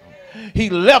about. he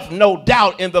left no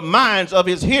doubt in the minds of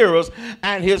his hearers,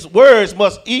 and his words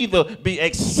must either be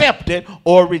accepted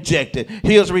or rejected.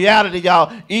 Here's reality,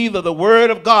 y'all. Either the word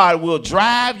of God will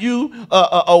drive you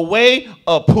away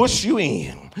or push you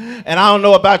in. And I don't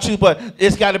know about you, but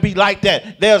it's got to be like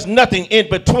that. There's nothing in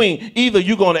between. Either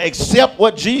you're going to accept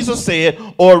what Jesus said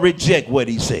or reject what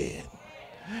he said.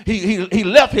 He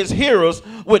left his hearers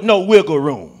with no wiggle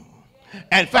room.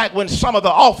 In fact, when some of the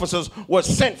officers were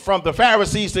sent from the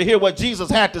Pharisees to hear what Jesus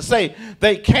had to say,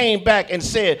 they came back and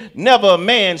said, never a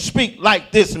man speak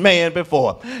like this man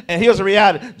before. And here's the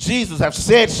reality. Jesus has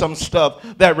said some stuff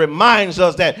that reminds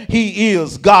us that he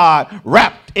is God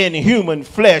wrapped in human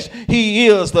flesh. He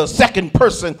is the second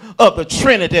person of the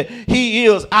Trinity. He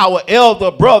is our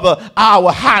elder brother,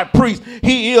 our high priest.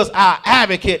 He is our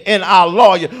advocate and our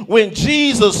lawyer. When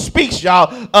Jesus speaks,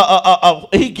 y'all,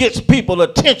 he gets people's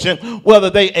attention whether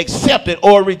they accept it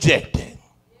or reject it.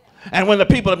 And when the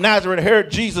people of Nazareth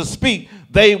heard Jesus speak,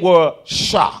 they were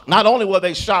shocked. Not only were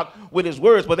they shocked with his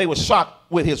words, but they were shocked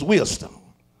with his wisdom.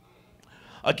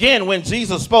 Again, when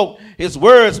Jesus spoke, his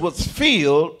words was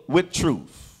filled with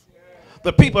truth.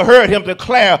 The people heard him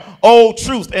declare old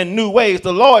truths and new ways.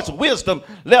 The Lord's wisdom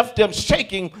left them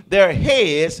shaking their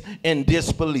heads in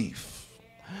disbelief.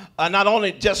 Not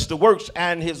only just the works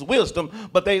and his wisdom,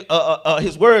 but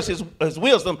his words, his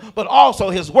wisdom, but also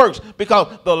his works,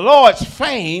 because the Lord's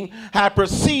fame had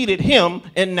preceded him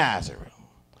in Nazareth.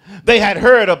 They had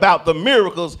heard about the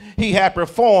miracles he had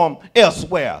performed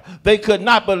elsewhere. They could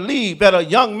not believe that a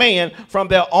young man from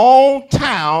their own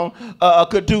town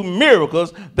could do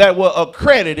miracles that were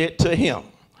accredited to him.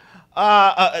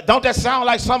 Don't that sound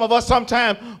like some of us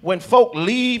sometimes when folk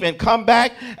leave and come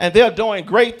back and they're doing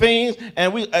great things,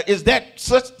 and we is that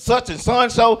such and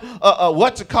so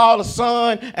what to call a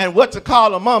son and what to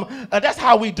call a mom? That's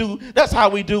how we do. That's how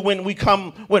we do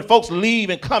when folks leave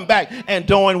and come back and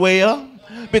doing well.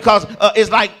 Because it's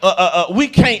like we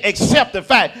can't accept the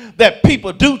fact that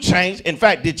people do change. In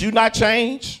fact, did you not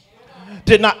change?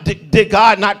 Did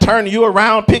God not turn you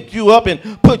around, pick you up,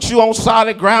 and put you on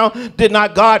solid ground? Did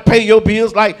not God pay your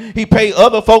bills like he paid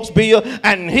other folks' bills?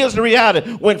 And here's the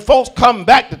reality. When folks come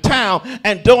back to town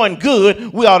and doing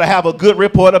good, we ought to have a good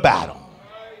report about them.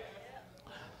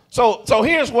 So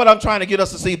here's what I'm trying to get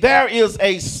us to see. There is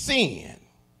a sin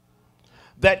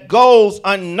that goes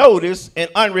unnoticed in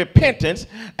unrepentance,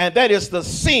 and that is the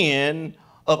sin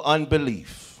of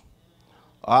unbelief.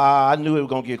 I knew it was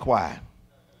going to get quiet.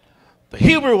 The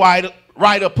Hebrew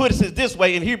writer puts it this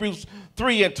way in Hebrews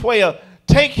 3:12.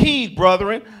 Take heed,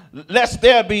 brethren, lest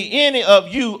there be any of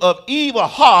you of evil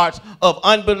hearts of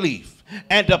unbelief,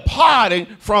 and departing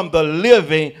from the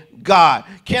living God.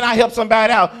 Can I help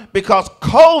somebody out? Because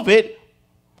COVID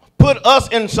put us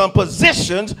in some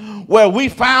positions where we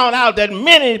found out that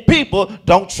many people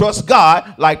don't trust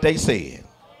God like they said.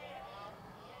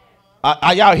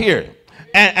 Are y'all here?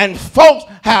 And folks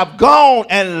have gone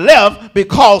and left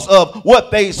because of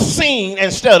what they've seen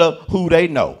instead of who they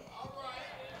know.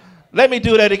 Let me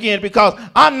do that again, because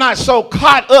I'm not so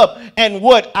caught up in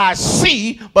what I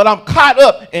see, but I'm caught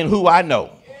up in who I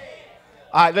know.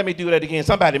 All right, let me do that again.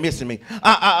 Somebody missing me.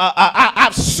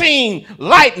 I've seen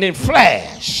lightning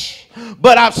flash,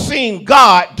 but I've seen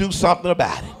God do something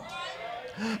about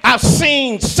it. I've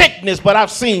seen sickness, but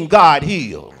I've seen God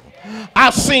heal.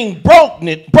 I've seen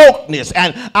brokenness,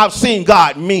 and I've seen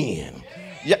God mend.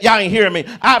 Y'all ain't hearing me.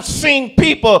 I've seen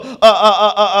people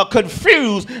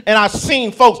confused, and I've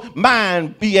seen folks'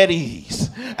 mind be at ease.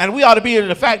 And we ought to be in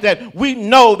the fact that we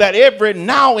know that every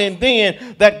now and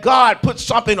then that God puts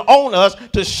something on us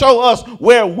to show us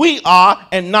where we are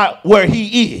and not where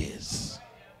he is.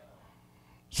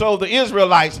 So the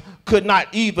Israelites could not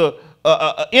either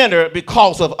enter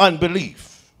because of unbelief.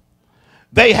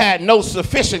 They had no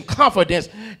sufficient confidence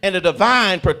in the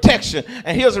divine protection.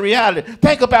 And here's the reality.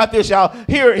 Think about this, y'all.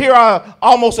 Here are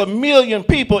almost 1 million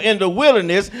people in the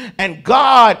wilderness, and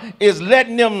God is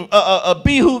letting them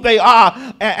be who they are,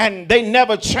 and they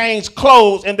never changed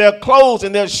clothes, and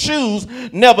their shoes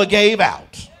never gave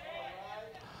out.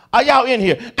 Are y'all in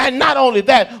here? And not only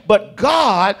that, but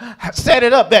God set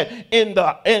it up that in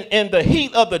the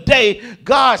heat of the day,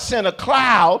 God sent a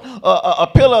cloud, a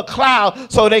pillar of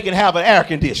cloud, so they can have an air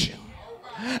conditioner.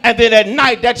 And then at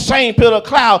night, that same pillar of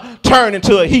cloud turned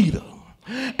into a heater.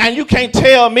 And you can't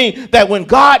tell me that when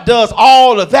God does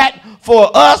all of that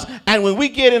for us, and when we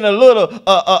get in a little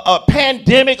a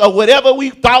pandemic or whatever we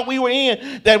thought we were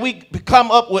in, that we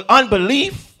come up with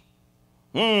unbelief.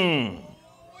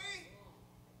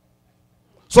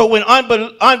 So when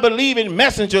unbelieving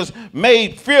messengers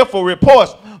made fearful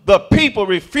reports, the people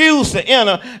refused to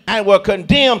enter and were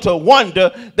condemned to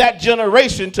wander, that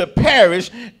generation to perish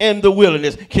in the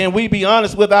wilderness. Can we be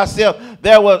honest with ourselves?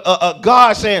 There was a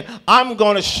God saying, I'm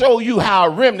going to show you how a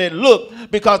remnant look,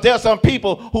 because there are some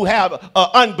people who have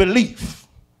unbelief.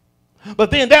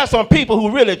 But then there are some people who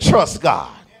really trust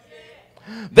God.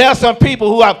 There are some people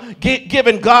who have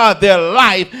given God their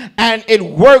life and it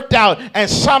worked out. And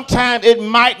sometimes it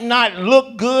might not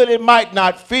look good. It might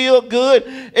not feel good.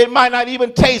 It might not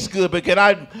even taste good. But can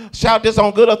I shout this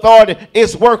on good authority?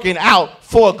 It's working out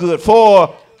for good.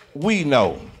 For we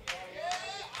know.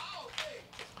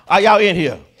 Are y'all in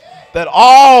here? That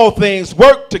all things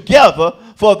work together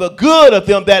for the good of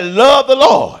them that love the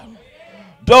Lord.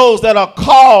 Those that are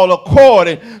called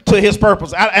according to his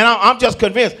purpose. And I'm just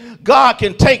convinced God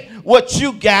can take what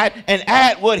you got and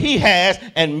add what he has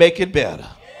and make it better.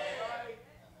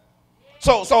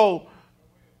 So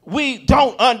we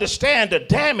don't understand the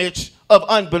damage of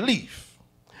unbelief.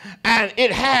 And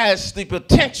it has the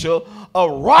potential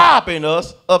of robbing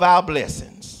us of our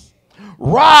blessings,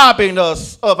 robbing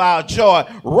us of our joy,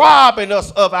 robbing us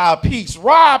of our peace,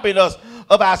 robbing us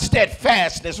of our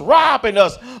steadfastness, robbing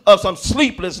us of some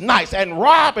sleepless nights, and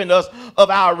robbing us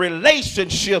of our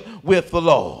relationship with the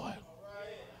Lord.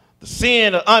 The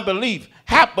sin of unbelief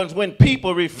happens when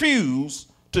people refuse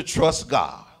to trust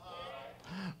God.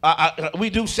 We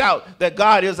do shout that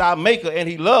God is our maker and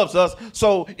he loves us,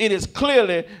 so it is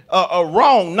clearly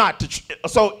wrong not to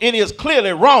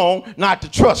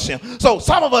trust him. So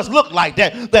some of us look like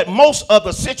that most of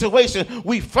the situation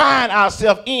we find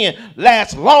ourselves in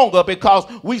lasts longer because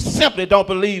we simply don't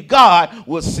believe God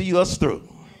will see us through.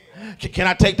 Can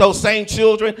I take those same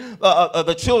children,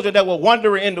 the children that were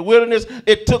wandering in the wilderness?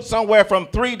 It took somewhere from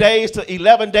 3 days to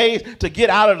 11 days to get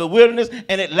out of the wilderness,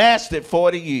 and it lasted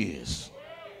 40 years.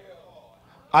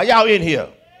 Are y'all in here?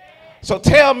 So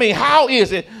tell me, how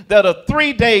is it that a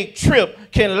 3-day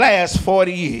trip can last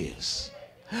 40 years?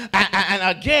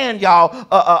 And again,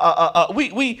 y'all,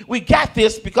 we got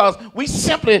this because we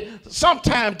simply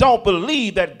sometimes don't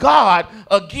believe that God,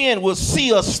 again, will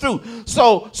see us through.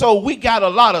 So we got a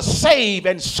lot of saved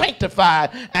and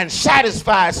sanctified and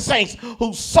satisfied saints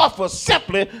who suffer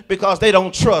simply because they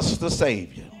don't trust the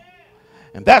Savior.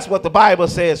 And that's what the Bible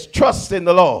says, trust in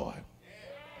the Lord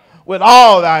with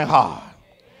all thy heart.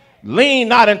 Lean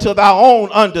not into thy own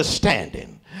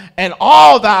understanding. And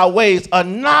all thy ways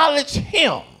acknowledge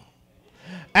him,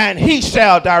 and he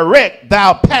shall direct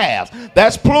thy paths.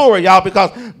 That's plural, y'all,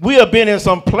 because we have been in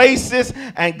some places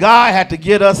and God had to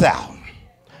get us out.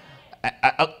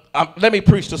 Let me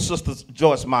preach to Sister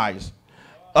Joyce Myers.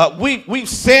 We've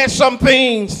said some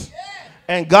things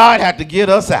and God had to get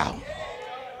us out.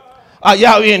 Are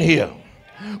y'all in here?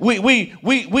 We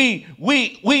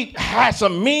had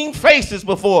some mean faces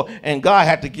before and God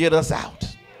had to get us out.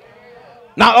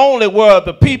 Not only were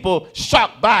the people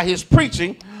shocked by his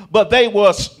preaching, but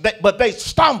they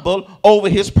stumbled over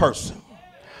his person.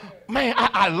 Man,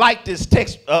 I like this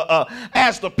text.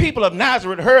 As the people of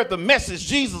Nazareth heard the message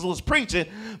Jesus was preaching,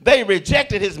 they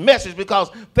rejected his message because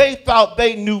they thought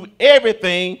they knew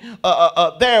everything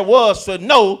there was to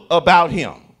know about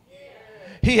him.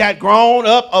 He had grown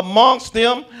up amongst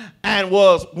them and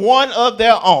was one of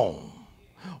their own.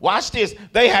 Watch this.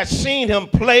 They had seen him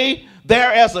play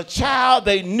there as a child.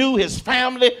 They knew his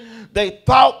family. They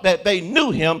thought that they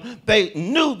knew him. They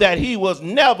knew that he was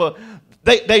never,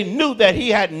 they knew that he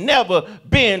had never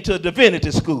been to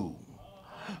divinity school.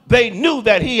 They knew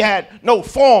that he had no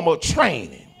formal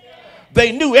training.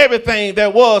 They knew everything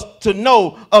there was to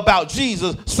know about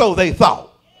Jesus, so they thought.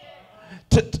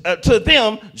 To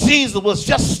them, Jesus was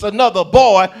just another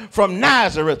boy from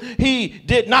Nazareth. He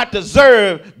did not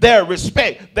deserve their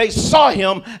respect. They saw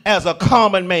him as a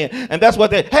common man. And that's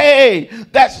what hey,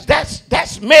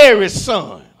 that's Mary's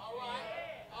son.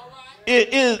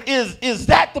 Is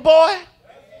that the boy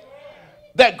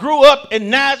that grew up in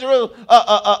Nazareth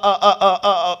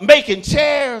making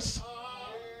chairs?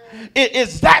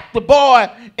 Is that the boy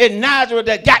in Nazareth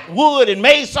that got wood and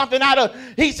made something out of?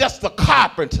 He's just a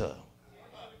carpenter.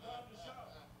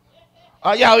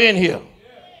 Are y'all in here?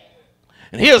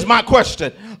 And here's my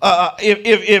question.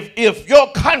 If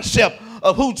your concept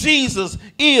of who Jesus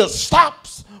is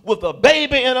stops with a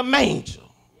baby in a manger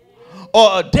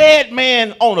or a dead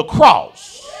man on a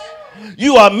cross,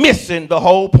 you are missing the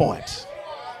whole point.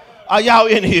 Are y'all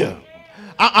in here?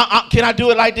 Can I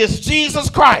do it like this? Jesus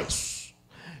Christ,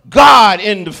 God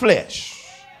in the flesh.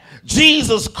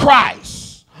 Jesus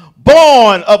Christ,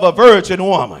 born of a virgin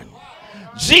woman.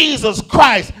 Jesus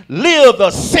Christ lived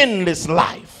a sinless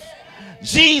life.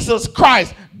 Jesus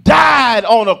Christ died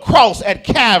on a cross at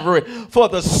Calvary for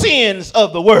the sins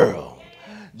of the world.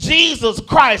 Jesus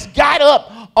Christ got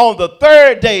up on the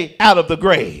third day out of the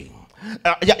grave.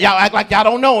 Y'all act like y'all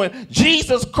don't know him.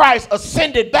 Jesus Christ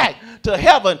ascended back to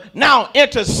heaven, now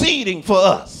interceding for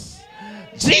us.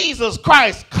 Jesus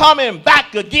Christ coming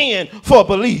back again for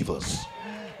believers.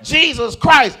 Jesus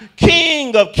Christ,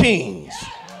 King of kings,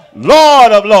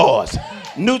 Lord of lords.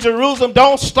 New Jerusalem,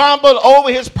 don't stumble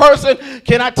over his person.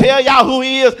 Can I tell y'all who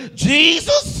he is?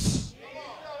 Jesus.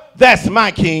 That's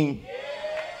my king.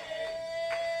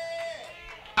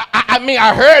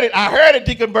 I heard it,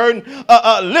 Deacon Burton.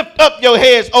 Lift up your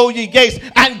heads, O ye gates,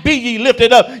 and be ye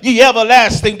lifted up, ye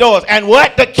everlasting doors. And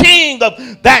what? The king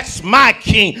of, that's my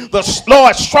king. The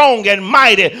Lord strong and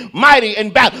mighty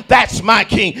in battle. That's my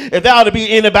king. If there ought to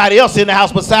be anybody else in the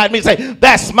house beside me, say,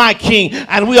 that's my king.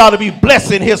 And we ought to be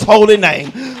blessing his holy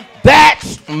name.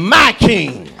 That's my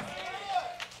king.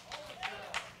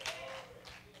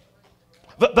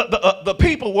 The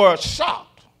people were shocked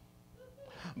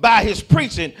by his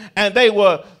preaching, and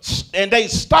they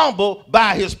stumbled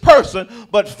by his person,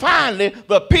 but finally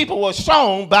the people were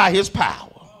shown by his power.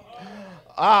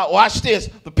 Watch this.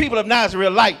 The people of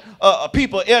Nazareth, like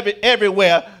people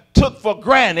everywhere, took for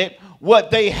granted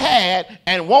what they had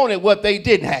and wanted what they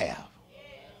didn't have.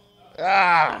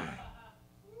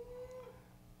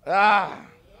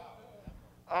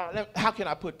 How can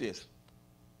I put this?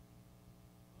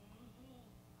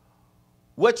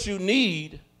 What you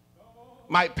need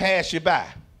might pass you by.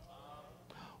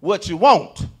 What you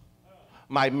want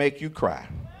might make you cry.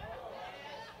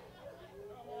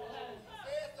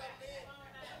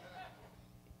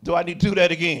 Do I need to do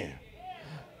that again?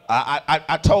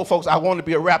 I told folks I wanted to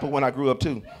be a rapper when I grew up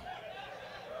too.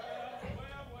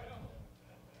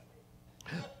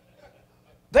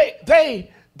 They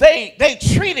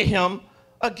treated him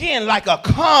again like a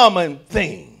common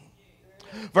thing.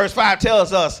 Verse 5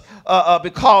 tells us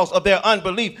because of their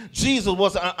unbelief, Jesus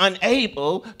was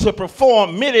unable to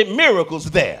perform many miracles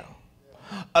there.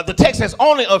 The text says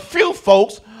only a few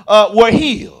folks were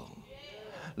healed.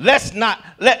 Let's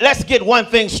get one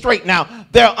thing straight now.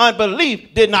 Their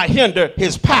unbelief did not hinder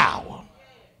his power.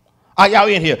 Are y'all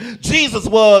in here? Jesus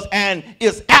was and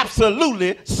is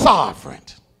absolutely sovereign.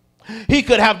 He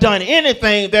could have done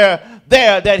anything there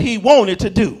that he wanted to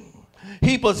do.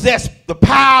 He possessed the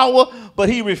power, but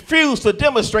he refused to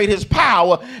demonstrate his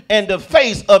power in the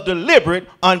face of deliberate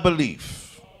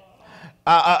unbelief.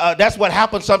 That's what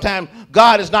happens sometimes.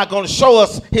 God is not going to show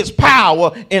us his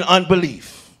power in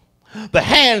unbelief. The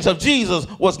hands of Jesus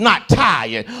was not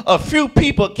tired. A few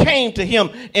people came to him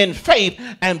in faith,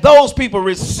 and those people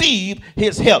received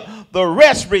his help. The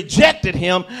rest rejected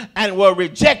him and were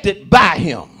rejected by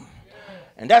him.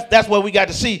 And that's what we got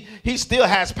to see. He still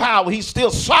has power. He's still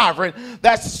sovereign.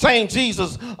 That's the same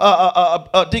Jesus,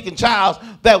 Deacon Childs,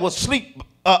 that was asleep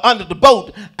under the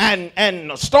boat, and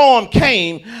a storm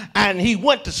came, and he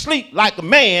went to sleep like a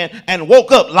man and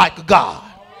woke up like a God.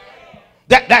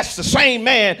 That's the same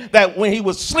man that when he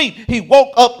was asleep, he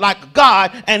woke up like a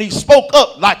God, and he spoke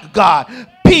up like a God.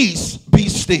 Peace, be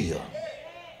still.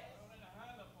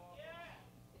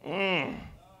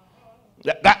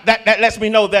 That lets me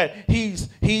know that he's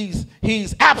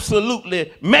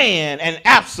absolutely man and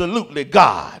absolutely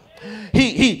God.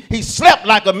 He slept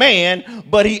like a man,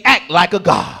 but he act like a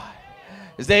God.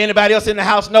 Is there anybody else in the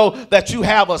house know that you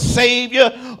have a Savior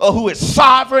who is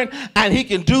sovereign, and he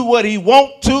can do what he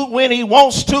wants to, when he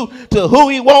wants to who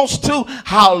he wants to,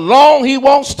 how long he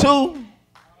wants to?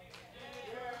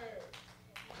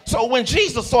 So when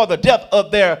Jesus saw the depth of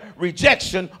their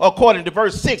rejection, according to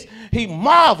verse 6, he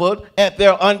marveled at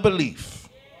their unbelief.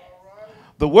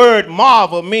 The word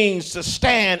marvel means to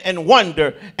stand in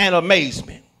wonder and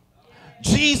amazement.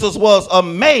 Jesus was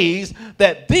amazed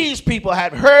that these people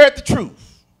had heard the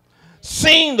truth,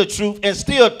 seen the truth, and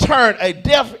still turned a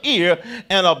deaf ear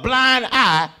and a blind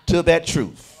eye to that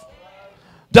truth.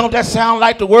 Don't that sound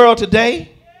like the world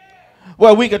today?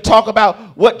 Where we could talk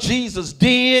about what Jesus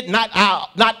did, not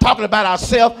talking about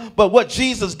ourselves, but what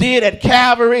Jesus did at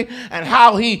Calvary and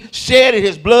how he shedded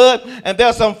his blood, and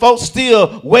there's some folks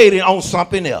still waiting on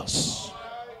something else.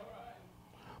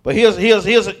 But here's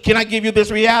can I give you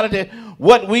this reality?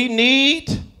 What we need,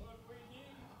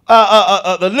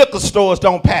 the liquor stores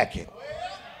don't pack it.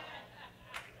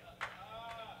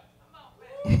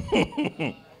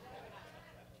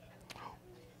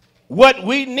 What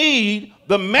we need,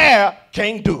 the mayor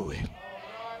can't do it.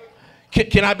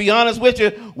 Can I be honest with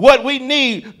you? What we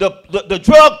need, the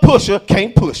drug pusher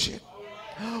can't push it.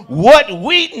 What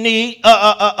we need,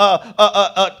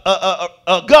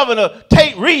 Governor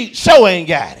Tate Reed sure ain't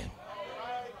got it.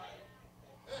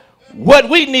 What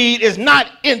we need is not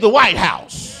in the White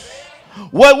House.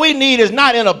 What we need is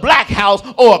not in a black house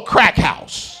or a crack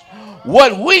house.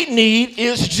 What we need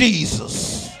is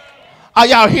Jesus. Are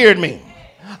y'all hearing me?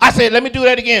 I said, let me do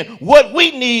that again. What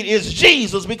we need is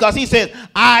Jesus, because he says,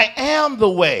 I am the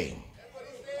way,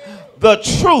 the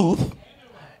truth,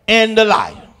 and the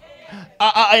life.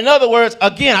 In other words,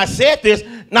 again, I said this,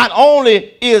 not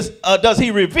only does he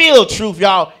reveal truth,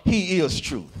 y'all, he is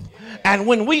truth. And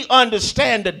when we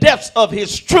understand the depths of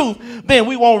his truth, then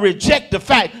we won't reject the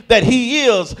fact that he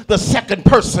is the second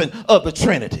person of the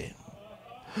Trinity.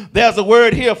 There's a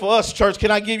word here for us, church.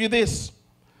 Can I give you this?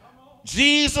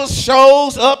 Jesus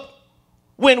shows up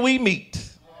when we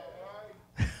meet.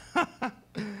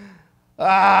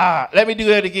 Let me do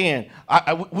that again.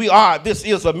 This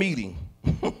is a meeting.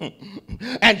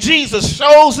 And Jesus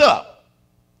shows up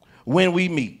when we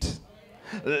meet.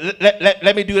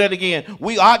 Let me do that again.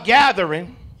 We are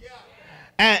gathering,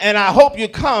 and I hope you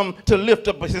come to lift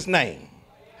up his name.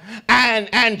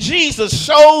 And Jesus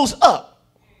shows up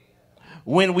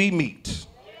when we meet.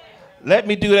 Let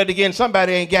me do that again.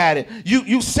 Somebody ain't got it.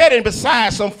 You sitting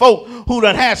beside some folk who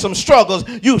done had some struggles.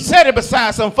 You sitting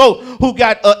beside some folk who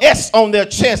got a S on their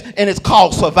chest, and it's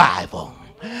called survival.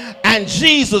 And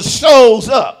Jesus shows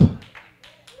up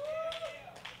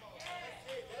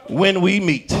when we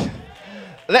meet.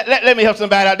 Let me help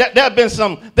somebody out. There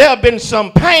have been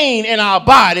some pain in our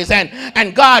bodies,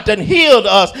 and God done healed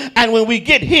us. And when we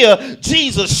get here,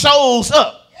 Jesus shows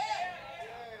up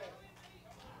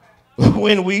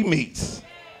when we meet.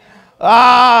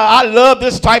 I love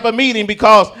this type of meeting,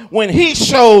 because when he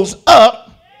shows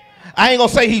up, I ain't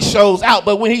gonna say he shows out,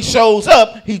 but when he shows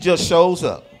up, he just shows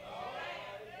up.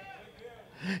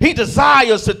 He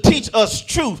desires to teach us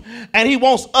truth, and he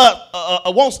wants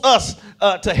us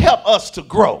to help us to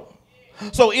grow.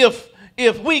 So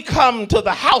if we come to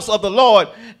the house of the Lord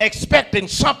expecting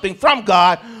something from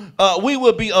God, we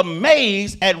will be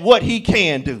amazed at what he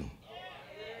can do.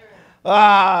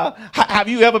 Have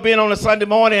you ever been on a Sunday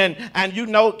morning and you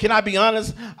know, can I be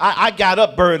honest? I got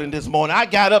up burdened this morning. I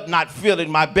got up not feeling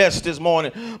my best this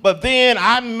morning. But then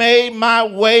I made my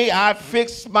way. I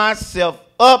fixed myself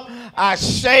up. I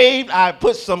shaved. I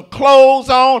put some clothes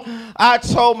on. I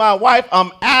told my wife,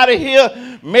 I'm out of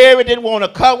here. Mary didn't want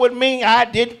to come with me. I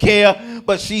didn't care,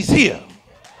 but she's here.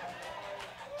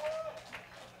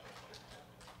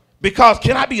 Because,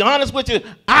 can I be honest with you?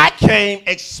 I came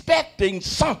expecting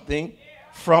something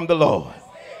from the Lord.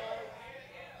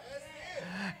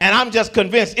 And I'm just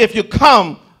convinced, if you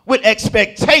come with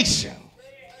expectation,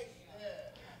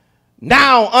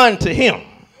 now unto him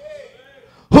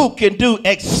who can do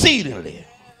exceedingly,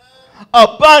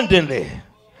 abundantly,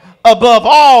 above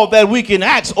all that we can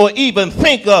ask or even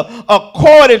think of,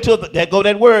 according to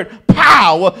that word,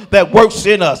 power that works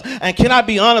in us. And can I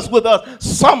be honest with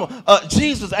us?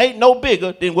 Jesus ain't no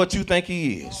bigger than what you think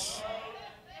he is.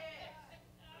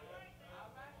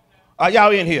 Are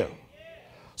y'all in here?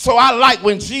 So I like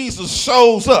when Jesus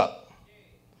shows up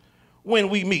when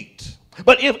we meet.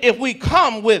 But if we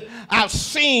come with, I've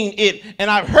seen it and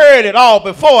I've heard it all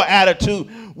before attitude,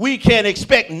 we can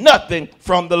expect nothing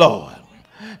from the Lord.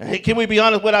 Can we be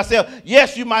honest with ourselves?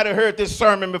 Yes, you might have heard this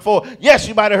sermon before. Yes,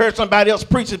 you might have heard somebody else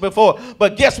preach it before.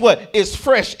 But guess what? It's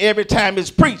fresh every time it's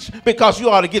preached, because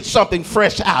you ought to get something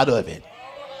fresh out of it.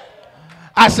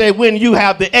 I say, when you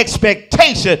have the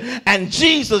expectation and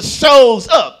Jesus shows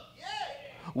up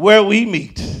where we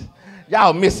meet.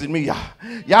 Y'all missing me.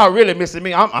 Y'all really missing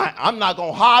me. I'm not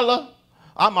going to holler.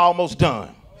 I'm almost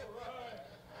done.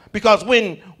 Because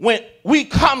when we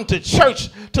come to church,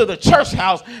 to the church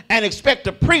house, and expect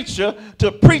the preacher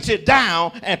to preach it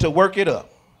down and to work it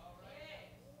up.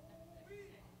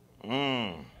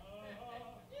 Ain't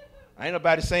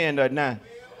nobody saying that now.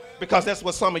 Because that's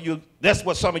what some of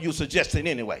you suggesting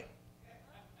anyway.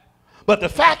 But the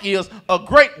fact is, a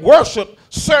great worship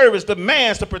service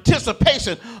demands the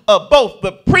participation of both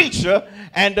the preacher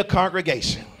and the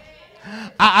congregation.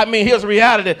 I mean, here's the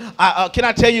reality. Can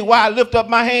I tell you why I lift up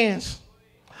my hands?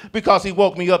 Because he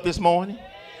woke me up this morning.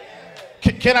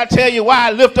 Can I tell you why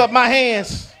I lift up my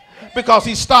hands? Because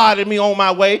he started me on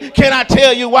my way. Can I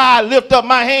tell you why I lift up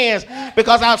my hands?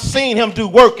 Because I've seen him do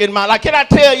work in my life. Can I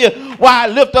tell you why I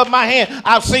lift up my hand?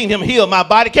 I've seen him heal my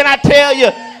body. Can I tell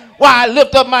you why I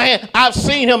lift up my hand? I've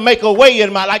seen him make a way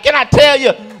in my life. Can I tell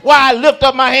you why I lift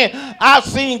up my hand? I've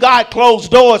seen God close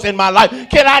doors in my life.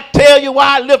 Can I tell you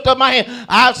why I lift up my hand?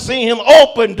 I've seen him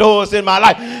open doors in my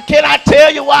life. Can I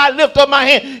tell you why I lift up my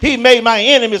hand? He made my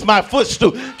enemies my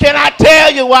footstool. Can I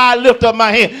tell you why I lift up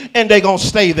my hand? And they're going to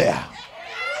stay there.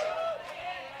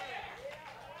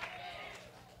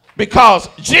 Because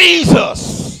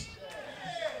Jesus,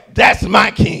 that's my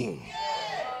king.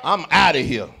 I'm out of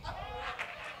here.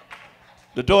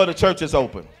 The door of the church is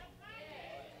open.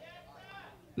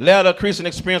 Let a Christian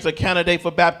experience a candidate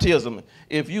for baptism.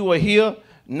 If you are here,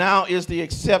 now is the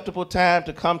acceptable time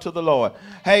to come to the Lord.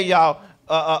 Hey, y'all,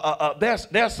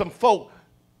 there's some folk,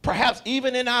 perhaps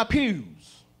even in our pews,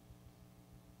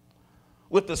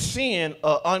 with the sin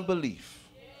of unbelief.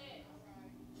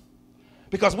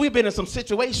 Because we've been in some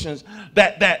situations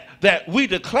that we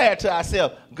declare to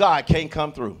ourselves, God can't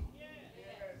come through.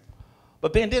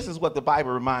 But then this is what the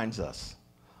Bible reminds us.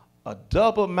 A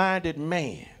double-minded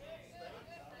man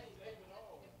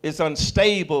is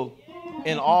unstable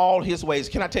in all his ways.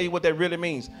 Can I tell you what that really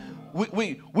means?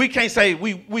 We can't say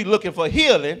we looking for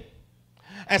healing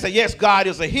and say, yes, God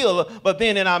is a healer, but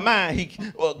then in our mind,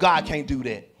 God can't do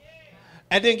that.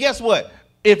 And then guess what?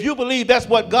 If you believe that's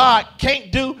what God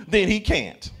can't do, then he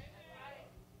can't.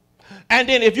 And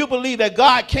then if you believe that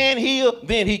God can heal,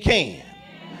 then he can.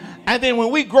 And then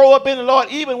when we grow up in the Lord,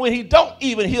 even when he don't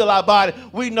even heal our body,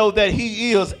 we know that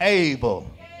he is able.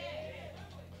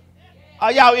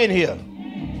 Are y'all in here?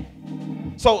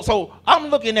 So I'm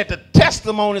looking at the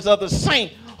testimonies of the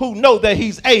saint who know that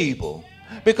he's able,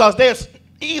 because they're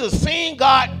either seen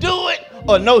God do it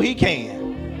or know he can.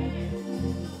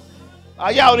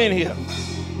 Are y'all in here?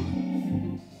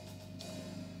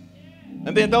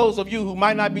 And then those of you who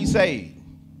might not be saved,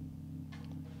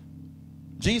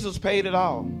 Jesus paid it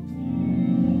all.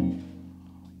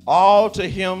 All to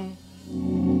him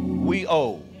we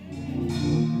owe.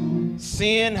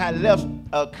 Sin had left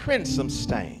a crimson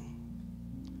stain.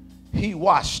 He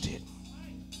washed it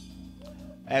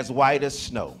as white as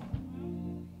snow.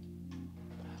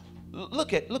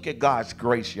 Look at God's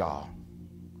grace, y'all.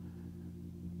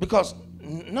 Because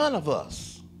none of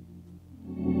us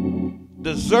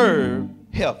deserve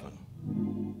heaven.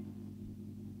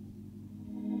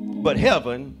 But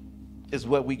heaven is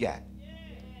what we got.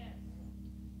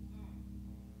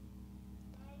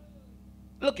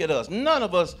 Look at us. None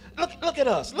of us. Look at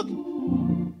us. Look.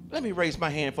 Let me raise my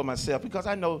hand for myself, because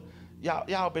I know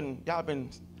y'all been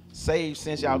saved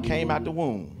since y'all came out the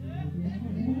womb.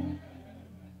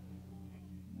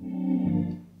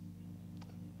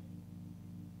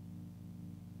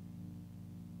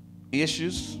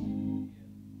 Issues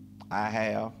I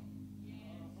have.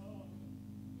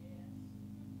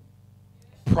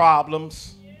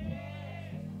 Problems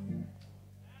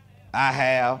I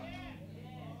have.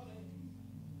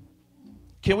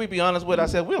 Can we be honest with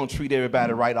ourselves? We don't treat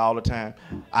everybody right all the time.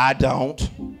 I don't.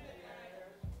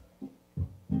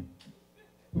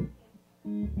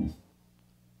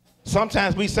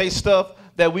 Sometimes we say stuff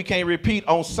that we can't repeat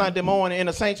on Sunday morning in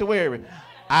the sanctuary.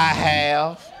 I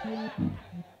have.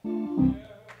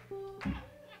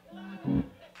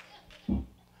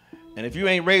 And if you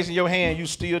ain't raising your hand, you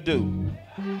still do.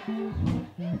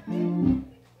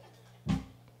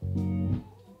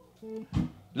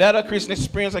 Let a Christian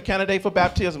experience a candidate for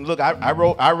baptism. Look, I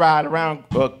ride around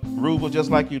Ruval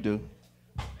just like you do.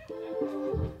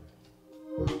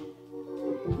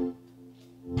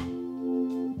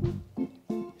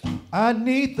 I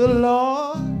need the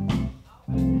Lord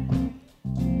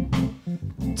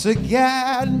to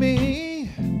guide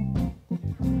me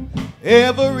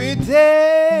every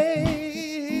day,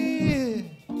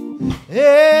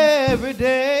 every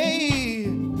day.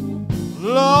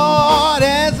 Lord,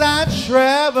 as I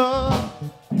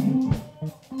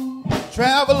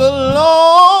travel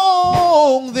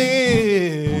along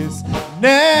this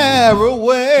narrow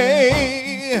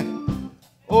way.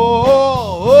 Oh,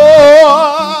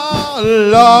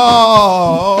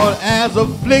 Lord, as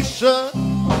affliction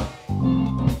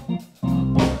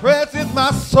presses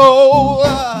my soul,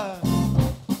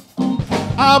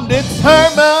 I'm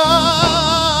determined.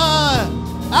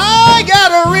 I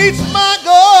gotta reach my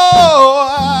goal.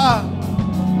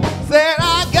 Said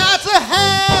I got to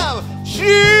have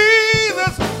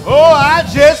Jesus. Oh, I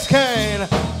just can't.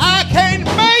 I can't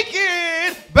make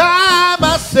it by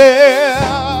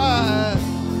myself.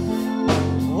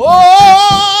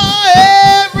 Oh,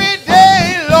 every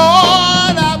day,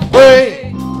 Lord, I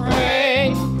pray.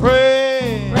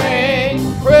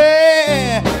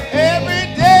 Every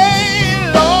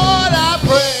day, Lord, I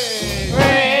pray.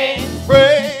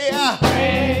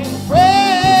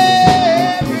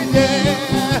 Every day.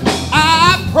 I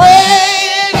pray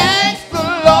and ask the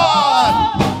Lord,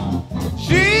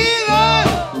 Jesus,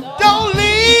 don't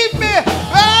leave me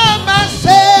by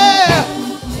myself.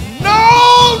 No.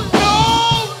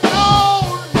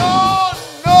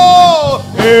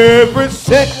 Every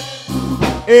second,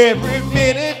 every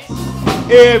minute,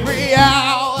 every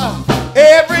hour,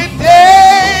 every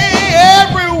day,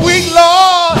 every week,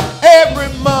 Lord, every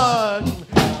month,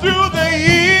 through the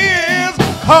years,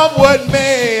 come what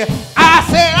may. I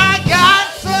said I got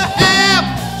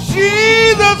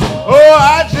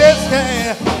I just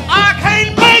can't. I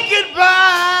can't make it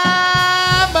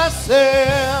by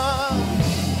myself.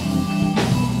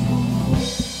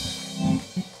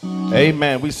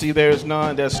 Amen. We see there is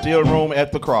none. There's still room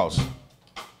at the cross.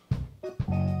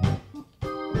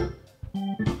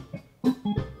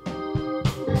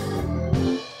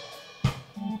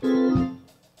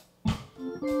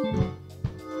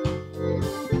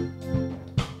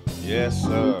 Yes,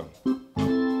 sir.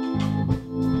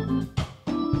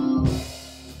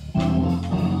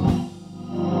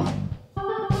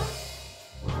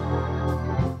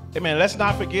 Amen. Let's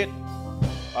not forget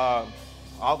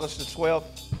August the 12th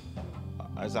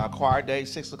is our choir day,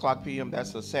 6 o'clock p.m.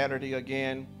 That's a Saturday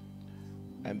again.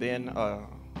 And then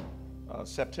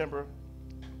September,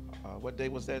 what day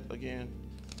was that again?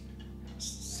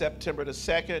 September the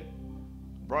 2nd,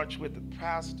 brunch with the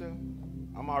pastor.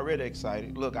 I'm already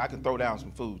excited. Look, I can throw down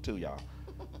some food too, y'all.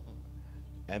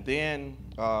 And then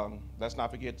let's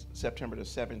not forget September the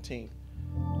 17th,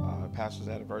 pastor's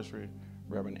anniversary.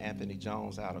 Reverend Anthony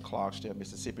Jones out of Clarksdale,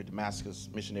 Mississippi, Damascus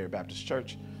Missionary Baptist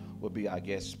Church will be our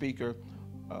guest speaker.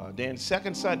 Then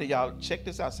second Sunday, y'all, check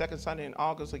this out, second Sunday in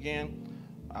August again,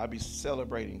 I'll be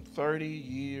celebrating 30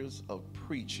 years of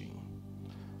preaching.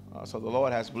 So the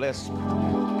Lord has blessed me.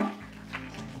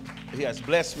 He has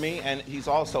blessed me, and he's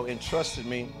also entrusted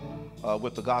me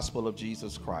with the gospel of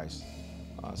Jesus Christ.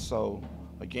 So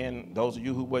again, those of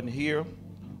you who wasn't here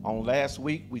on last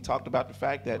week, we talked about the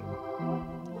fact that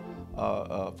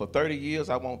for 30 years,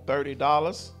 I want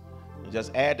 $30.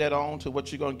 Just add that on to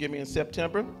what you're going to give me in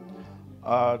September.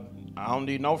 I don't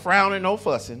need no frowning, no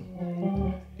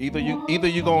fussing. Either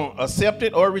you're going to accept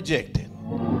it or reject it.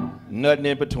 Nothing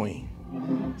in between.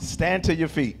 Stand to your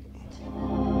feet.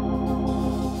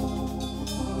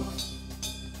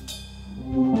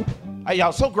 Hey,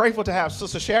 y'all, so grateful to have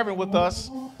Sister Sharon with us.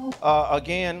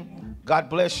 Again, God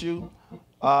bless you.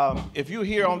 If you're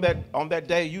here on that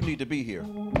day, you need to be here.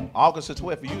 August the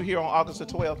 12th. If you're here on August the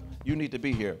 12th, you need to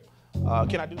be here.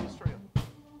 Can I do this trail?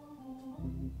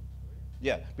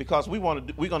 Yeah, because we're going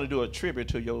to do a tribute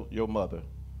to your mother.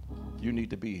 You need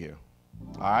to be here.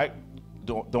 All right?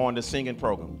 During the singing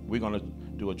program, we're going to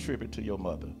do a tribute to your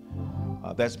mother.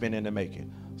 That's been in the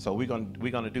making. So we're going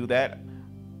to do that.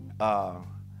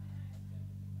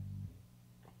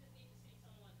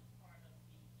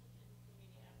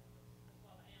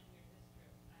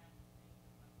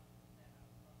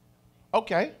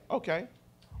 Okay.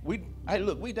 Hey,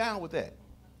 look, we down with that.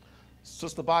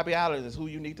 Sister Bobby Allen is who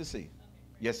you need to see.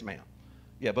 Yes, ma'am.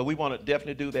 Yeah, but we want to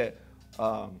definitely do that.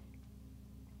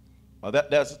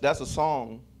 That's a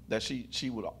song that she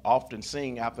would often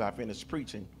sing after I finished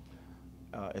preaching,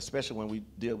 especially when we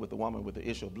deal with the woman with the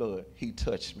issue of blood. He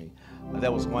touched me.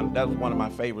 That was one of my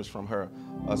favorites from her.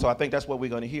 So I think that's what we're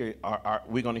going to hear.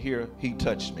 We're going to hear He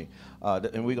touched me,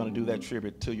 and we're going to do that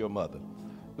tribute to your mother.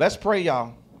 Let's pray,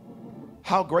 y'all.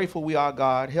 How grateful we are,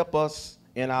 God. Help us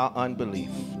in our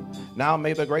unbelief. Now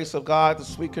may the grace of God, the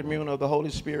sweet communion of the Holy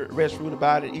Spirit rest, root,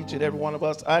 abide in each and every one of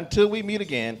us. Until we meet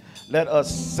again, let us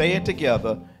say it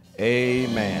together.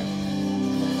 Amen.